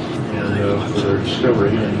 $140,000 for their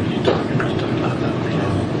discovery, and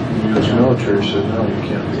the U.S. military said, no, you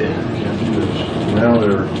can't do this. Now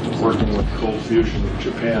they're working with Cold Fusion of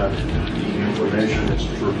Japan. The information is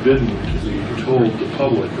forbidden to be told the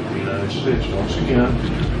public of the United States. Once again,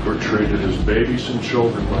 we're treated as babies and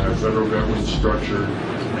children by our federal government structure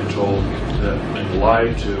and told that and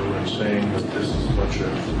lied to and saying that this is a bunch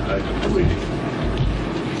of hyperbole.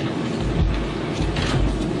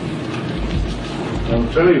 I'll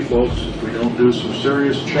tell you folks, if we don't do some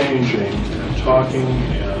serious changing and talking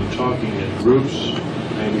in groups,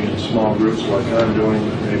 maybe in small groups like I'm doing,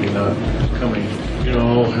 but maybe not coming,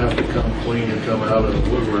 have to come clean and come out of the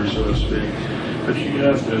woodwork, so to speak. But you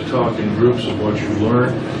have to talk in groups of what you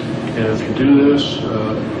learn. And if you do this,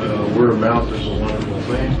 word of mouth is a wonderful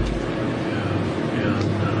thing. And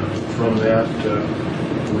from that,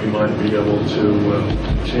 we might be able to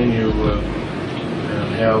continue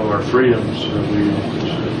and have our freedoms that we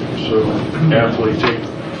so aptly take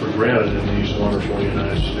for granted in these wonderful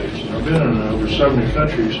United States. And I've been in over 70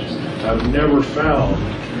 countries. I've never found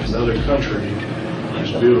another country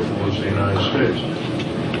as beautiful as the United States.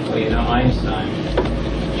 Well, Einstein,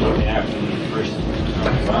 shortly after the first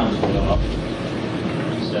bombs went off,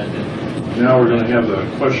 said that Now we're going to have the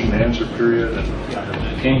question and answer period. And when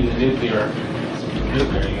it came to nuclear, you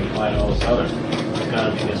can apply to all this other. It's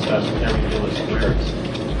got to be discussed in every village square.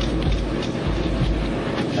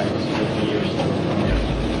 That was 50 years ago.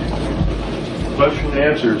 question and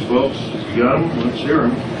answers, folks. You got them? Let's hear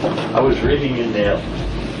them. I was reading in that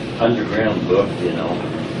underground book,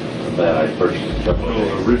 that I purchased a couple of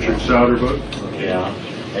days ago. Richard Sauter book? Yeah,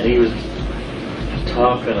 and he was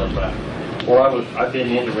talking about, I've been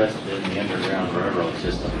interested in the underground railroad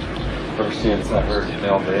system ever since I heard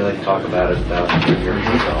Mel Bailey talk about it about 3 years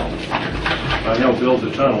ago. I helped build the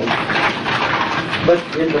tunnel. But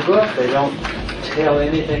in the book, they don't tell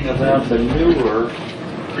anything about the newer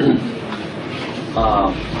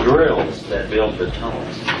drills that build the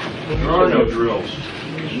tunnels. There are no drills.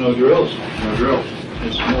 There's no drills. No drills.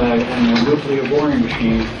 It's a nuclear boring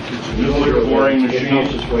machine. It's a nuclear boring It machine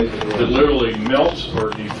melts its way through the that rock. literally melts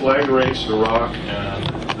or deflagrates the rock and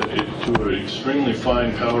to an extremely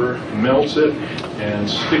fine powder, melts it, and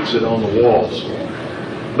sticks it on the walls.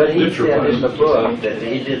 But he said in the book that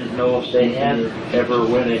he didn't know if they had ever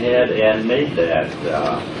went ahead and made that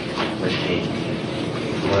machine.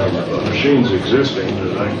 Well, the machine's existing,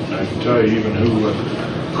 but I can tell you even who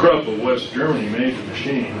Krupp of West Germany made the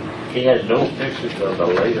machine. He had no pictures of the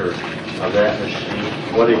later of that machine.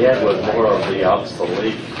 What he had was more of the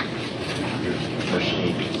obsolete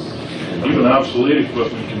machines. Even obsolete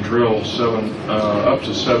equipment can drill up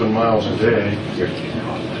to 7 miles a day.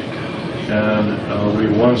 And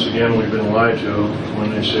we've been lied to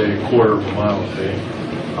when they say a quarter of a mile a day.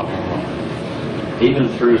 Even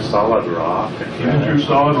through solid rock. Even through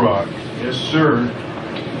solid rock. Yes, sir.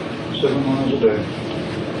 7 miles a day.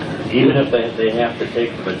 Even if they have to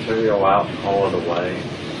take the material out and haul it away.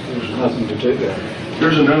 There's nothing to take out.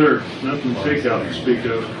 Here's nothing to take out to speak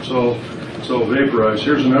of. It's all vaporized.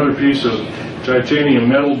 Here's another piece of titanium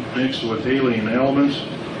metal mixed with alien elements.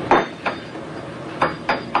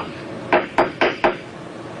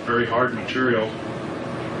 Very hard material.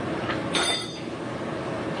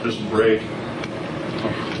 Doesn't break.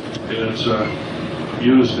 And it's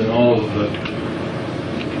used in all of the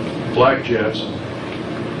black jets,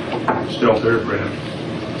 stealth aircraft.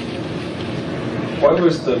 Why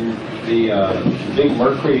was the big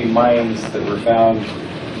mercury mines that were found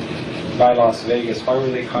by Las Vegas, why were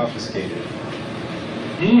they confiscated?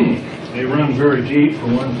 They run very deep, for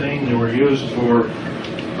one thing. They were used for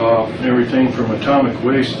everything from atomic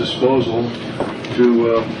waste disposal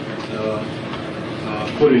to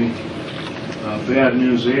putting bad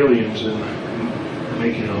news aliens and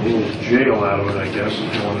making a little jail out of it, I guess,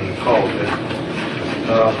 if you wanted to call it that.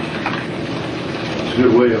 It's a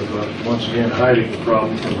good way of, once again, hiding the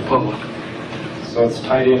problem from the public. So it's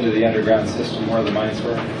tied into the underground system where the mines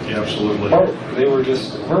were? Yeah, absolutely.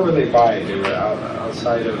 Where were they by? They were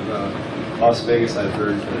outside of Las Vegas, I've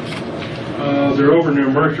heard. They're over near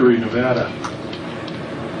Mercury, Nevada.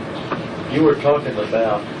 You were talking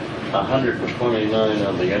about 129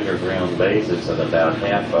 of the underground bases and about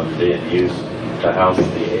half of them being used to house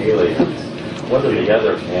the aliens. What are the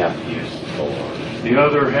other half used for? The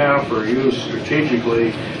other half are used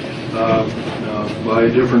strategically by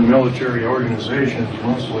different military organizations,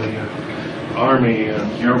 mostly Army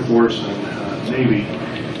and Air Force and Navy,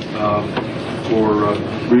 for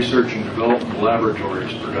research and development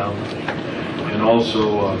laboratories predominantly, and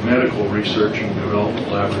also medical research and development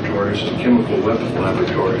laboratories and chemical weapon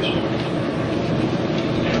laboratories.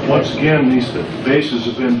 Once again, these bases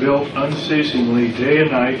have been built unceasingly day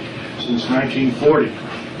and night since 1940.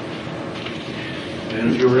 And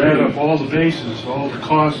if you add up all the bases, all the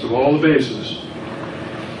cost of all the bases,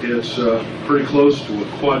 it's pretty close to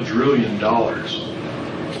 $2 quadrillion.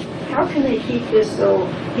 How can they keep the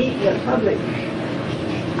public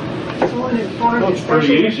so uninformed, Well, it's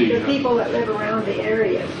pretty especially easy. the people that live around the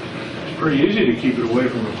areas? It's pretty easy to keep it away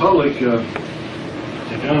from the public.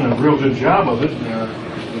 They've done a real good job of it,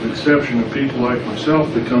 with the exception of people like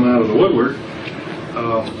myself that come out of the woodwork,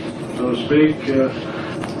 so to speak.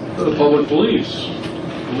 The public believes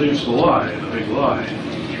the lie, the big lie.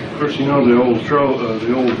 Of course, you know the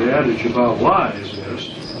old adage about lies is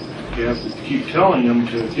you have to keep telling them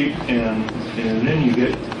to keep, and then you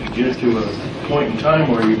get to a point in time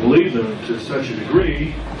where you believe them to such a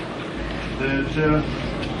degree that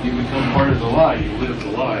you become part of the lie. You live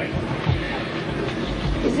the lie.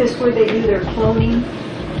 Is this where they do their cloning?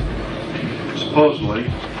 Supposedly.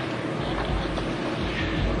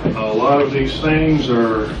 A lot of these things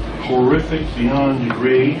are horrific beyond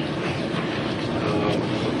degree.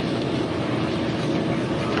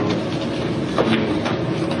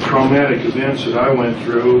 Traumatic events that I went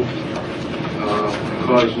through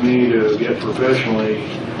caused me to get professionally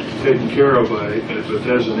taken care of by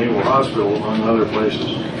Bethesda Naval Hospital, among other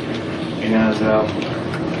places. And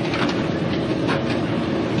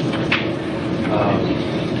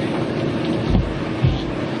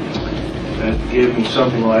that gave me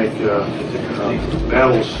something like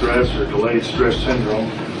battle stress or delayed stress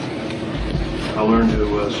syndrome. I learned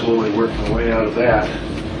to slowly work my way out of that.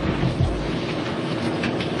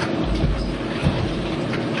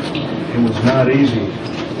 It was not easy.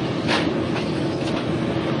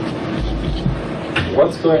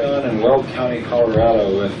 What's going on in Weld County,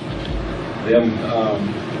 Colorado, with them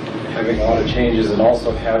having a lot of changes and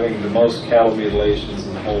also having the most cattle mutilations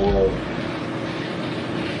in the whole world?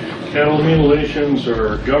 Cattle mutilations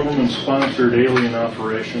are government-sponsored alien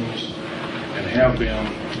operations and have been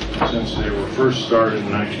since they were first started in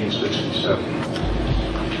 1967.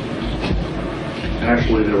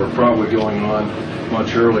 Actually, they were probably going on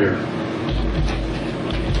much earlier.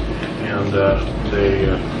 And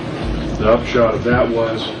the upshot of that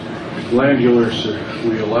was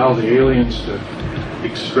we allow the aliens to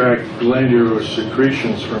extract glandular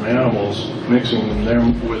secretions from animals, mixing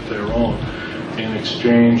them with their own. In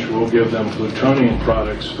exchange, we'll give them plutonium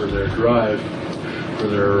products for their drive, for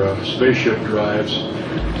their spaceship drives,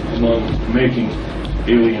 among making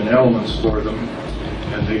alien elements for them,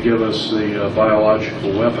 and they give us the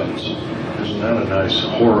biological weapons. Isn't that a nice,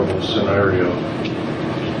 horrible scenario?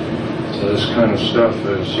 So this kind of stuff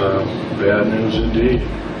is bad news indeed.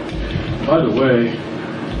 By the way,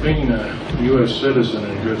 being a U.S. citizen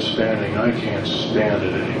in good standing, I can't stand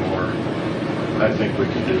it anymore. I think we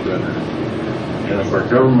can do better. And if our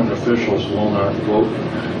government officials will not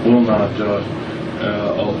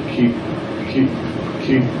keep,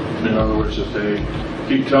 in other words, if they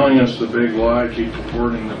keep telling us the big lie, keep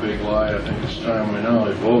purporting the big lie, I think it's time we not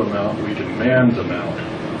only vote them out, we demand them out.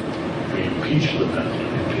 We impeach them out.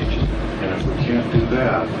 And if we can't do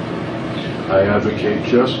that, I advocate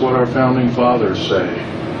just what our founding fathers say.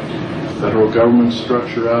 Federal government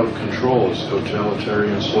structure out of control is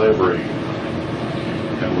totalitarian slavery.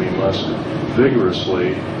 And we must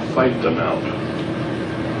vigorously fight them out.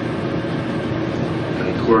 And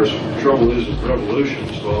of course, the trouble is with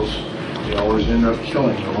revolutions, well, they always end up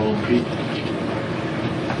killing their own people.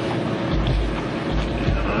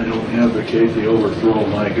 And I don't advocate the overthrow of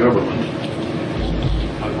my government.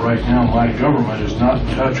 But right now, my government is not in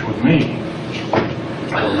touch with me,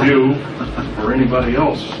 or you, or anybody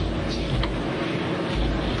else.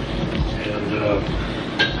 And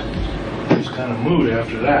it's kind of mood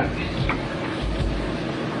after that.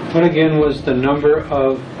 What again was the number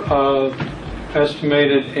of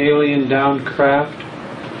estimated alien downed craft?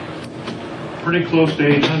 Pretty close to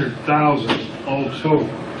 800,000 all total.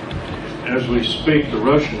 As we speak, the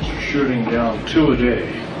Russians are shooting down 2 a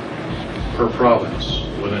day per province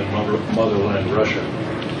within motherland Russia.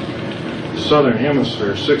 The Southern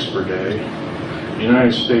Hemisphere, 6 per day. The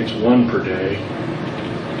United States, 1 per day.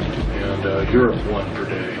 And Europe, 1 per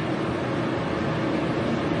day.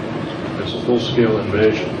 It's a full-scale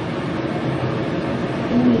invasion.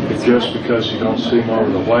 Just because you don't see them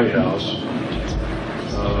over the White House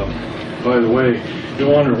By the way, you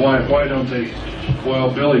wonder why don't they? Well,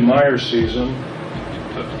 Billy Meyer sees them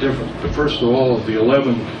different. But first of all, of the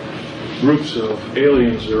 11 groups of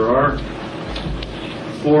aliens there are,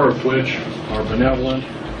 4 of which are benevolent,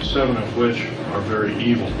 7 of which are very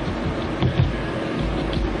evil.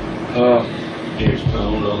 Can you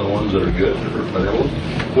expound on the ones that are good or benevolent?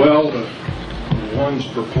 Well, the ones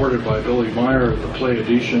purported by Billy Meyer, the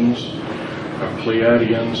Pleiadians,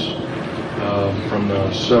 Pleiadians, from the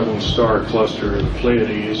 7-star cluster, the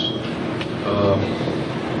Pleiades.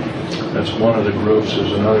 That's one of the groups.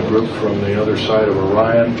 There's another group from the other side of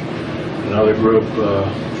Orion, another group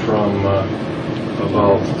from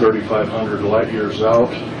about 3,500 light years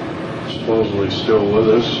out, supposedly still with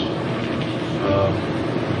us.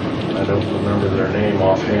 I don't remember their name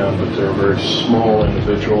offhand, but they're a very small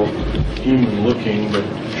individual, human-looking but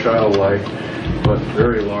childlike, but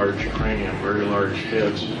very large cranium, very large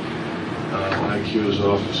heads. IQ is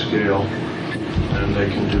off the scale, and they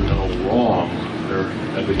can do no wrong.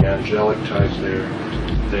 They're the angelic type.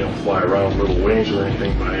 They don't fly around with little wings or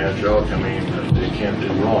anything. By angelic, I mean that they can't do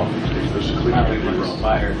wrong. They physically can't do wrong.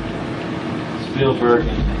 Inspired. Spielberg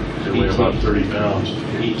and They weigh about 30 pounds.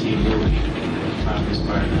 E.T. movie. Not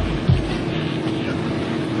inspired.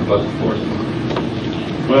 About the fourth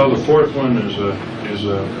one? Well, the fourth one is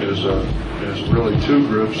really 2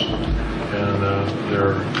 groups, and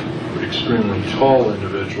they're extremely tall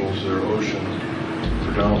individuals. They're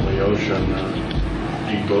predominantly ocean,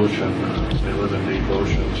 deep ocean. They live in deep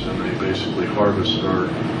oceans, and they basically harvest our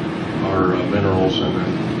minerals, and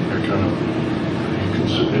then they're kind of, you can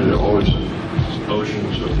see, they're always in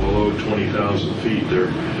oceans of below 20,000 feet. There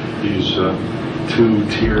are these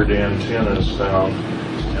 2-tiered antennas found,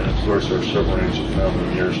 and of course our submarines have found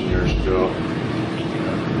them years and years ago.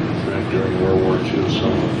 During World War II,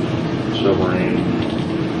 some submarine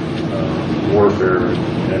warfare,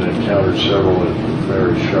 and encountered several at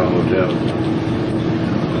very shallow depth.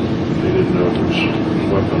 They didn't know whose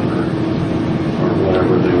weapon or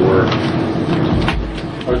whatever they were.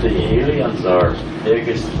 Are the aliens our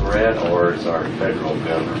biggest threat, or is our federal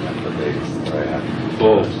government the biggest threat?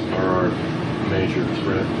 Both are our major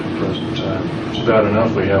threat at the present time. It's bad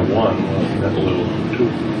enough we have one, well, that little 2.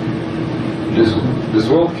 Does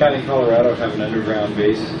Will County, Colorado have an underground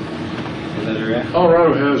base in that area?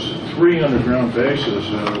 Colorado has 3 underground bases,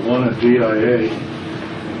 one at DIA.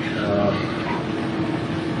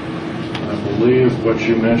 I believe what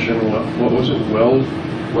you mentioned, what was it, Weld?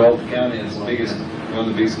 Weld County is the biggest, one of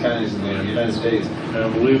the biggest counties in the United States. I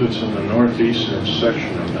believe it's in the northeastern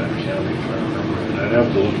section of that county, if I remember it. I'd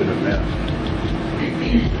have to look at a map.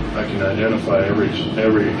 I can identify every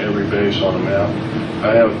base on a map.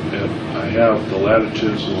 I have the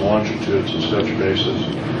latitudes and longitudes of such bases.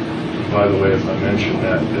 And by the way, if I mention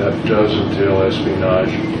that does entail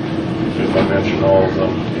espionage. If I mention all of them,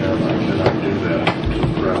 and I cannot do that to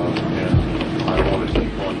the crowd, and I want to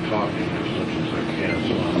keep on talking as much as I can.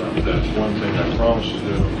 So that's one thing I promised to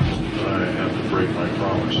do, but I have to break my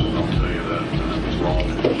promise, and I'll tell you that I was wrong in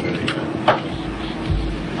admitting that.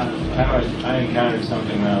 I encountered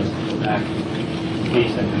something when I was back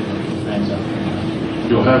east. I visited friends up here.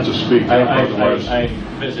 You'll have to speak. Otherwise, I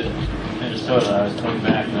visited Minnesota. I was coming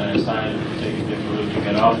back and I decided to take a different route to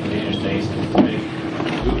get off of the interstates and take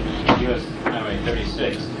U.S. Highway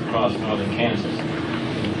 36 across northern Kansas.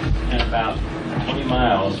 And about 20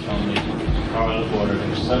 miles from the Colorado border, there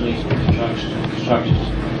was suddenly construction.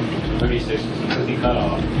 36 was completely cut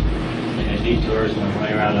off. And detours went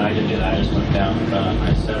way around, and I didn't do that. I just went down and found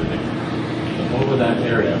my 7. But over that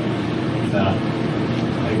area, about,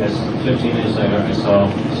 I guess, 15 minutes later, I saw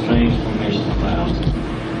strange formation of clouds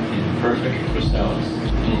in perfect chrysalis.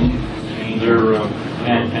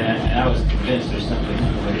 And I was convinced there's something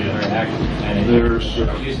very active. And it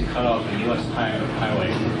usually cut off the U.S.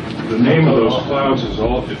 highway. The name of those clouds is,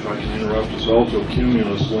 if I can interrupt, is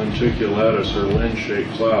altocumulus lenticulatus, or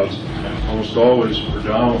lens-shaped clouds. Almost always,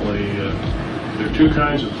 predominantly, there are 2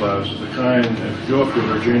 kinds of clouds. The kind, if you go up to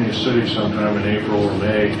Virginia City sometime in April or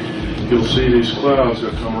May, you'll see these clouds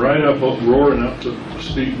that come right up, roaring up to a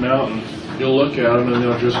steep mountain. You'll look at them and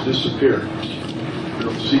they'll just disappear.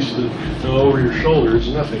 They'll cease to go over your shoulder. It's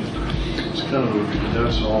nothing. It's kind of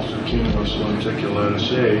that's altocumulus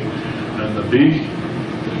lenticulatus A, and the B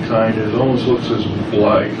kind, it almost looks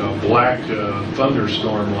like a black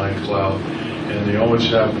thunderstorm-like cloud, and they always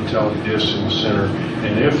have metallic discs in the center.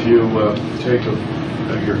 And if you take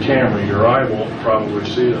your camera, your eye won't probably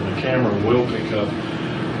see them. The camera will pick up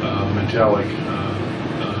metallic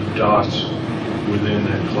dots within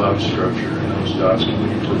that cloud structure, and those dots can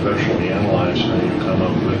be professionally analyzed, and you'll come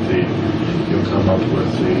up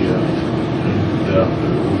with the then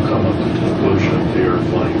we'll come up to the conclusion of the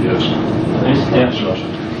earth-flying disk. Incidentally,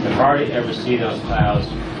 if hardly ever see those clouds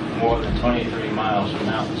more than 23 miles from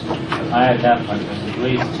mountains. The high at that point was at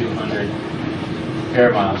least 200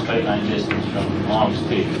 air miles, straight line distance from Long's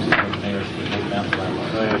Peak, which is the nearest big mountain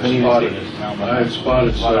I had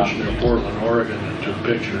spotted such near Portland, Oregon, and took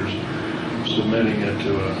pictures, submitting it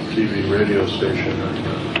to a TV radio station, and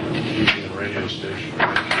TV and radio station.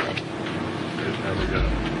 It never got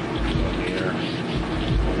on the air. I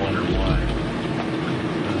wonder why.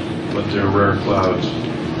 But they're rare clouds.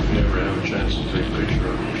 If you ever have a chance to take a picture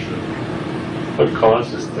of them, you should. What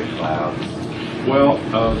causes the clouds? Well,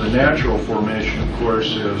 the natural formation, of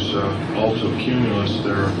course, is altocumulus.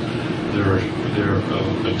 They're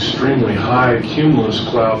extremely high cumulus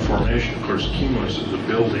cloud formation. Of course, cumulus is a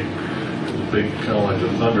building, it's a big, kind of like a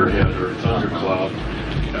thunderhead or a thundercloud.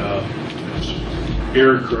 It's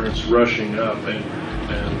air currents rushing up, and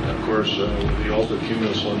of course, with the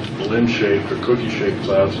altocumulus lens-shaped or cookie-shaped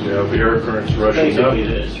clouds, you have air currents rushing up.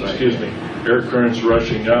 Air currents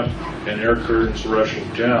rushing up and air currents rushing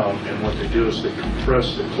down, and what they do is they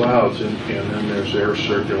compress the clouds, and then there's air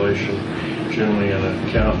circulation, generally in a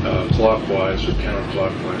clockwise or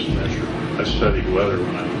counterclockwise measure. I studied weather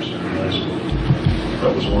when I was in high school.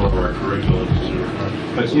 That was one of our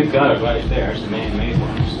curriculums. But you've got it right there. It's the man-made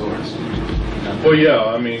one of sorts. Well, yeah,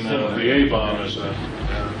 I mean, the A-bomb is the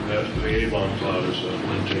A-bomb cloud is a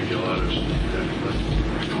lenticulatus.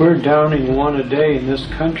 If we're downing one a day in this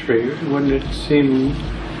country, wouldn't it seem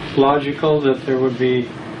logical that there would be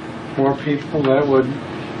more people that would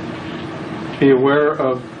be aware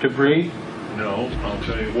of debris? No, I'll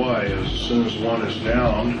tell you why. As soon as one is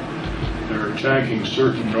down, they're attacking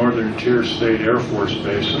certain northern tier state Air Force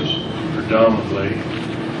bases, predominantly.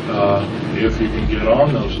 If you can get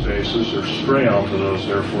on those bases or stray onto those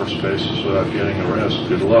Air Force bases without getting arrested,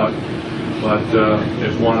 good luck. But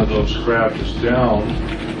if one of those craft is down,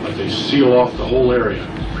 they seal off the whole area,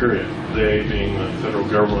 period. They being the federal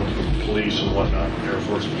government, police and whatnot, Air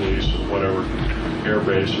Force police or whatever, air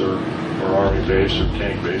base or army base or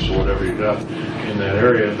tank base or whatever you got in that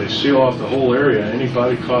area, they seal off the whole area.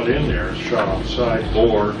 Anybody caught in there is shot on sight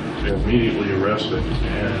or immediately arrested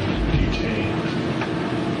and detained.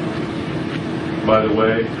 By the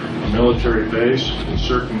way, a military base can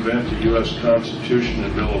circumvent the U.S. Constitution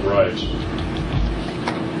and Bill of Rights.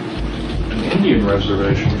 An Indian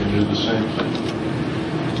reservation can do the same thing.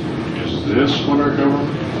 Is this what our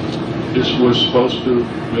government was supposed to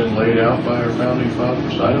have been laid out by our founding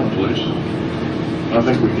fathers? I don't believe so. I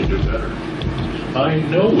think we can do better. I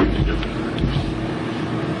know we can do better.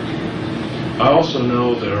 I also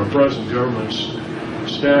know that our present government's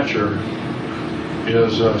stature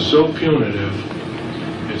is so punitive,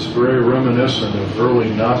 it's very reminiscent of early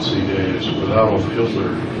Nazi days with Adolf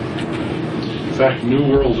Hitler. In fact, New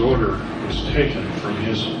World Order was taken from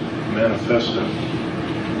his manifesto,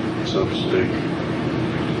 so to speak,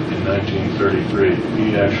 in 1933.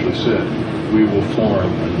 He actually said, "We will form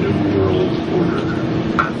a new world order."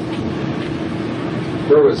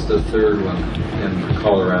 Where was the third one in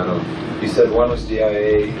Colorado? You said one was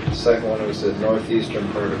DIA, the second one was the northeastern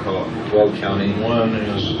part of Weld County. One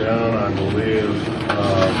is down, I believe,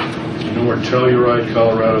 you know where Telluride,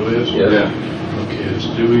 Colorado is? Yeah. Okay, it's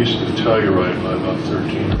due east of Telluride by about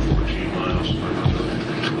 13 or 14 miles.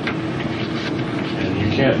 And you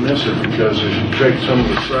can't miss it because as you take some of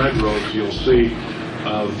the side roads, you'll see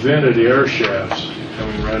vented air shafts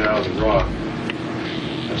coming right out of the rock.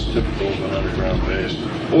 That's typical of an underground base.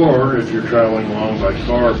 Or if you're traveling along by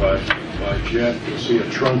car, by jet, you'll see a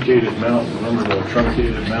truncated mountain. Remember the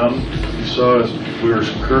truncated mountain? You saw as we were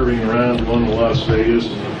curving around going to Las Vegas,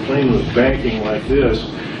 and the plane was banking like this.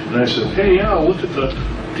 And I said, "Hey, Al, look at the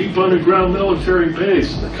deep underground military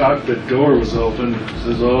base." And the cockpit door was open. It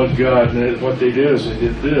says, "Oh, God." And what they did is they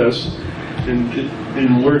did this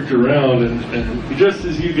and worked around, and just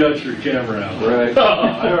as you got your camera out. Right.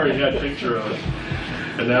 I already had a picture of it.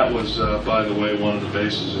 And that was, by the way, one of the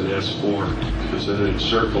bases at S4, because it had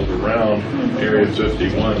circled around Area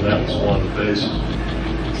 51, and that was one of the bases.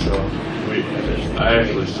 So I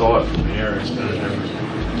actually saw it from the air. It's been there,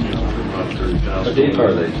 for about 30,000. How deep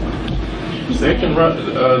are they? They can run,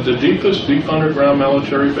 the deepest deep underground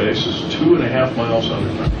military base is 2.5 miles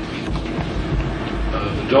underground. The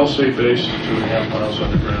Dulce base is 2.5 miles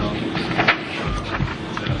underground.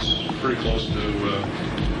 That's pretty close to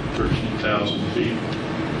 13,000 feet.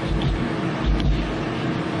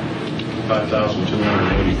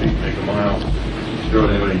 5,280 feet make a mile. You don't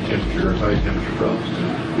have any temperature, high temperature problems?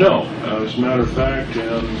 No, as a matter of fact,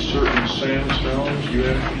 in certain sandstones, you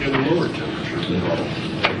actually get a lower temperature than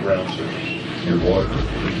ground surface. Your water.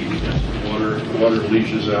 Water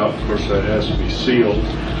leaches out. Of course, that has to be sealed.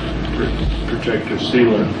 Protective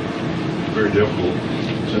sealant. Very difficult.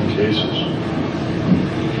 It's in cases.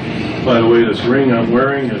 By the way, this ring I'm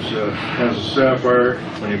wearing has a sapphire.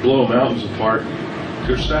 When you blow mountains apart,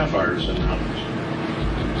 there's sapphires in mountains.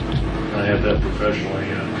 I had that professionally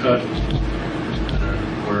cut.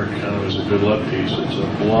 Where it kind of is a good luck piece. It's a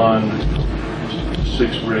blonde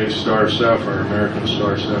 6-ray star sapphire, American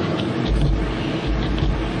star sapphire.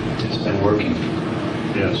 It's been working.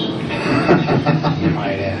 Yes. You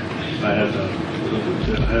might have. I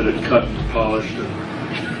had it cut and polished and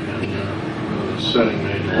the setting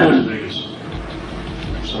made in Las Vegas.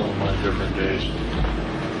 Some of my different days.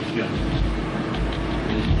 Yeah.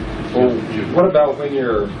 Well, what about when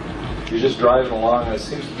you're just driving along and there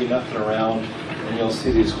seems to be nothing around, and you'll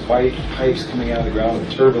see these white pipes coming out of the ground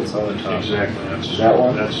with turbines on the top? Exactly. Is that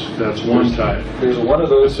one? That's one type. There's one of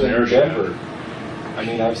those It's an in air Denver. I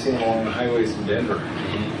mean, I've seen them along the highways in Denver.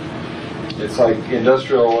 It's like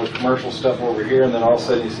industrial or commercial stuff over here, and then all of a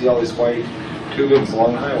sudden you see all these white tubings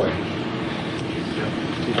along the highway.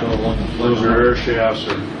 Those are air shafts.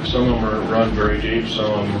 Some of them are run very deep. Some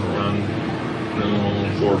of them are run only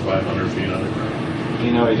 400 or 500 feet underground.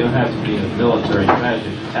 You know, you don't have to be a military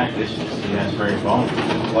tactician. That's very vulnerable.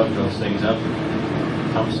 Plug those things up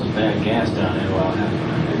and pump some bad gas down there while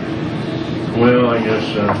having. Well, I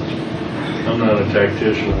guess I'm not a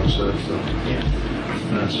tactician and such, so Yeah.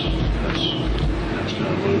 that's kind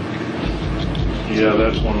of moot. Yeah,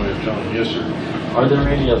 that's one way of telling. Yes, sir. Are there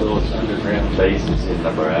any of those underground bases in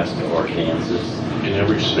Nebraska or Kansas? In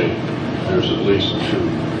every state, there's at least 2.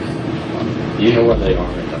 Do you know where they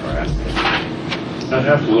are in Nebraska? I'd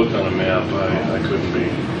have to look on a map. I couldn't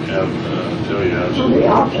tell you Probably absolutely.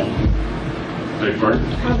 often, Beg pardon?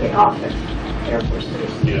 probably often, Air Force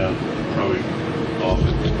Base. Yeah, probably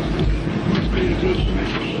often. Pretty good.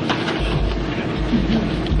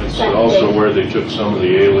 That's also where they took some of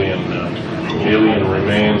the alien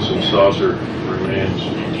remains and saucer remains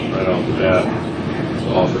right off the bat.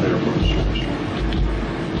 Off of Air Force.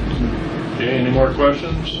 Okay, any more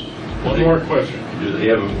questions? One more question. Do they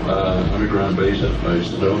have underground base up by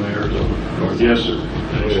Sedona, Arizona? Yes, sir.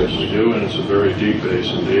 Yes, we do, and it's a very deep base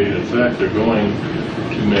indeed. In fact, they're going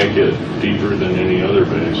to make it deeper than any other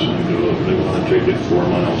base. They want to take it 4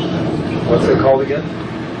 miles now. What's it called again?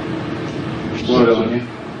 Sedona,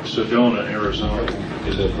 Sedona, Arizona.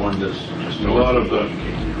 Is that one that's just A lot of north?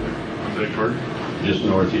 beg pardon? Just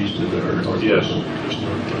northeast of there? Yes, just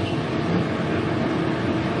northwest.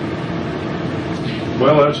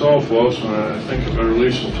 Well, that's all, folks. I think I better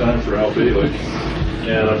leave some time for Al Bailey.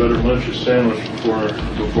 And I better munch a sandwich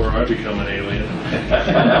before I become an alien.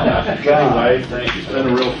 Anyway, thank you. It's been a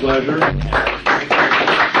real pleasure.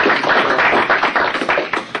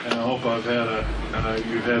 And I hope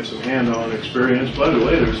you've had some hand-on experience. By the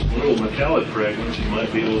way, there's some little metallic fragments you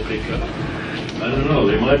might be able to pick up. I don't know,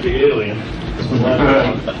 they might be alien.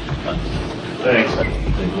 Thanks.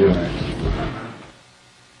 Thank you.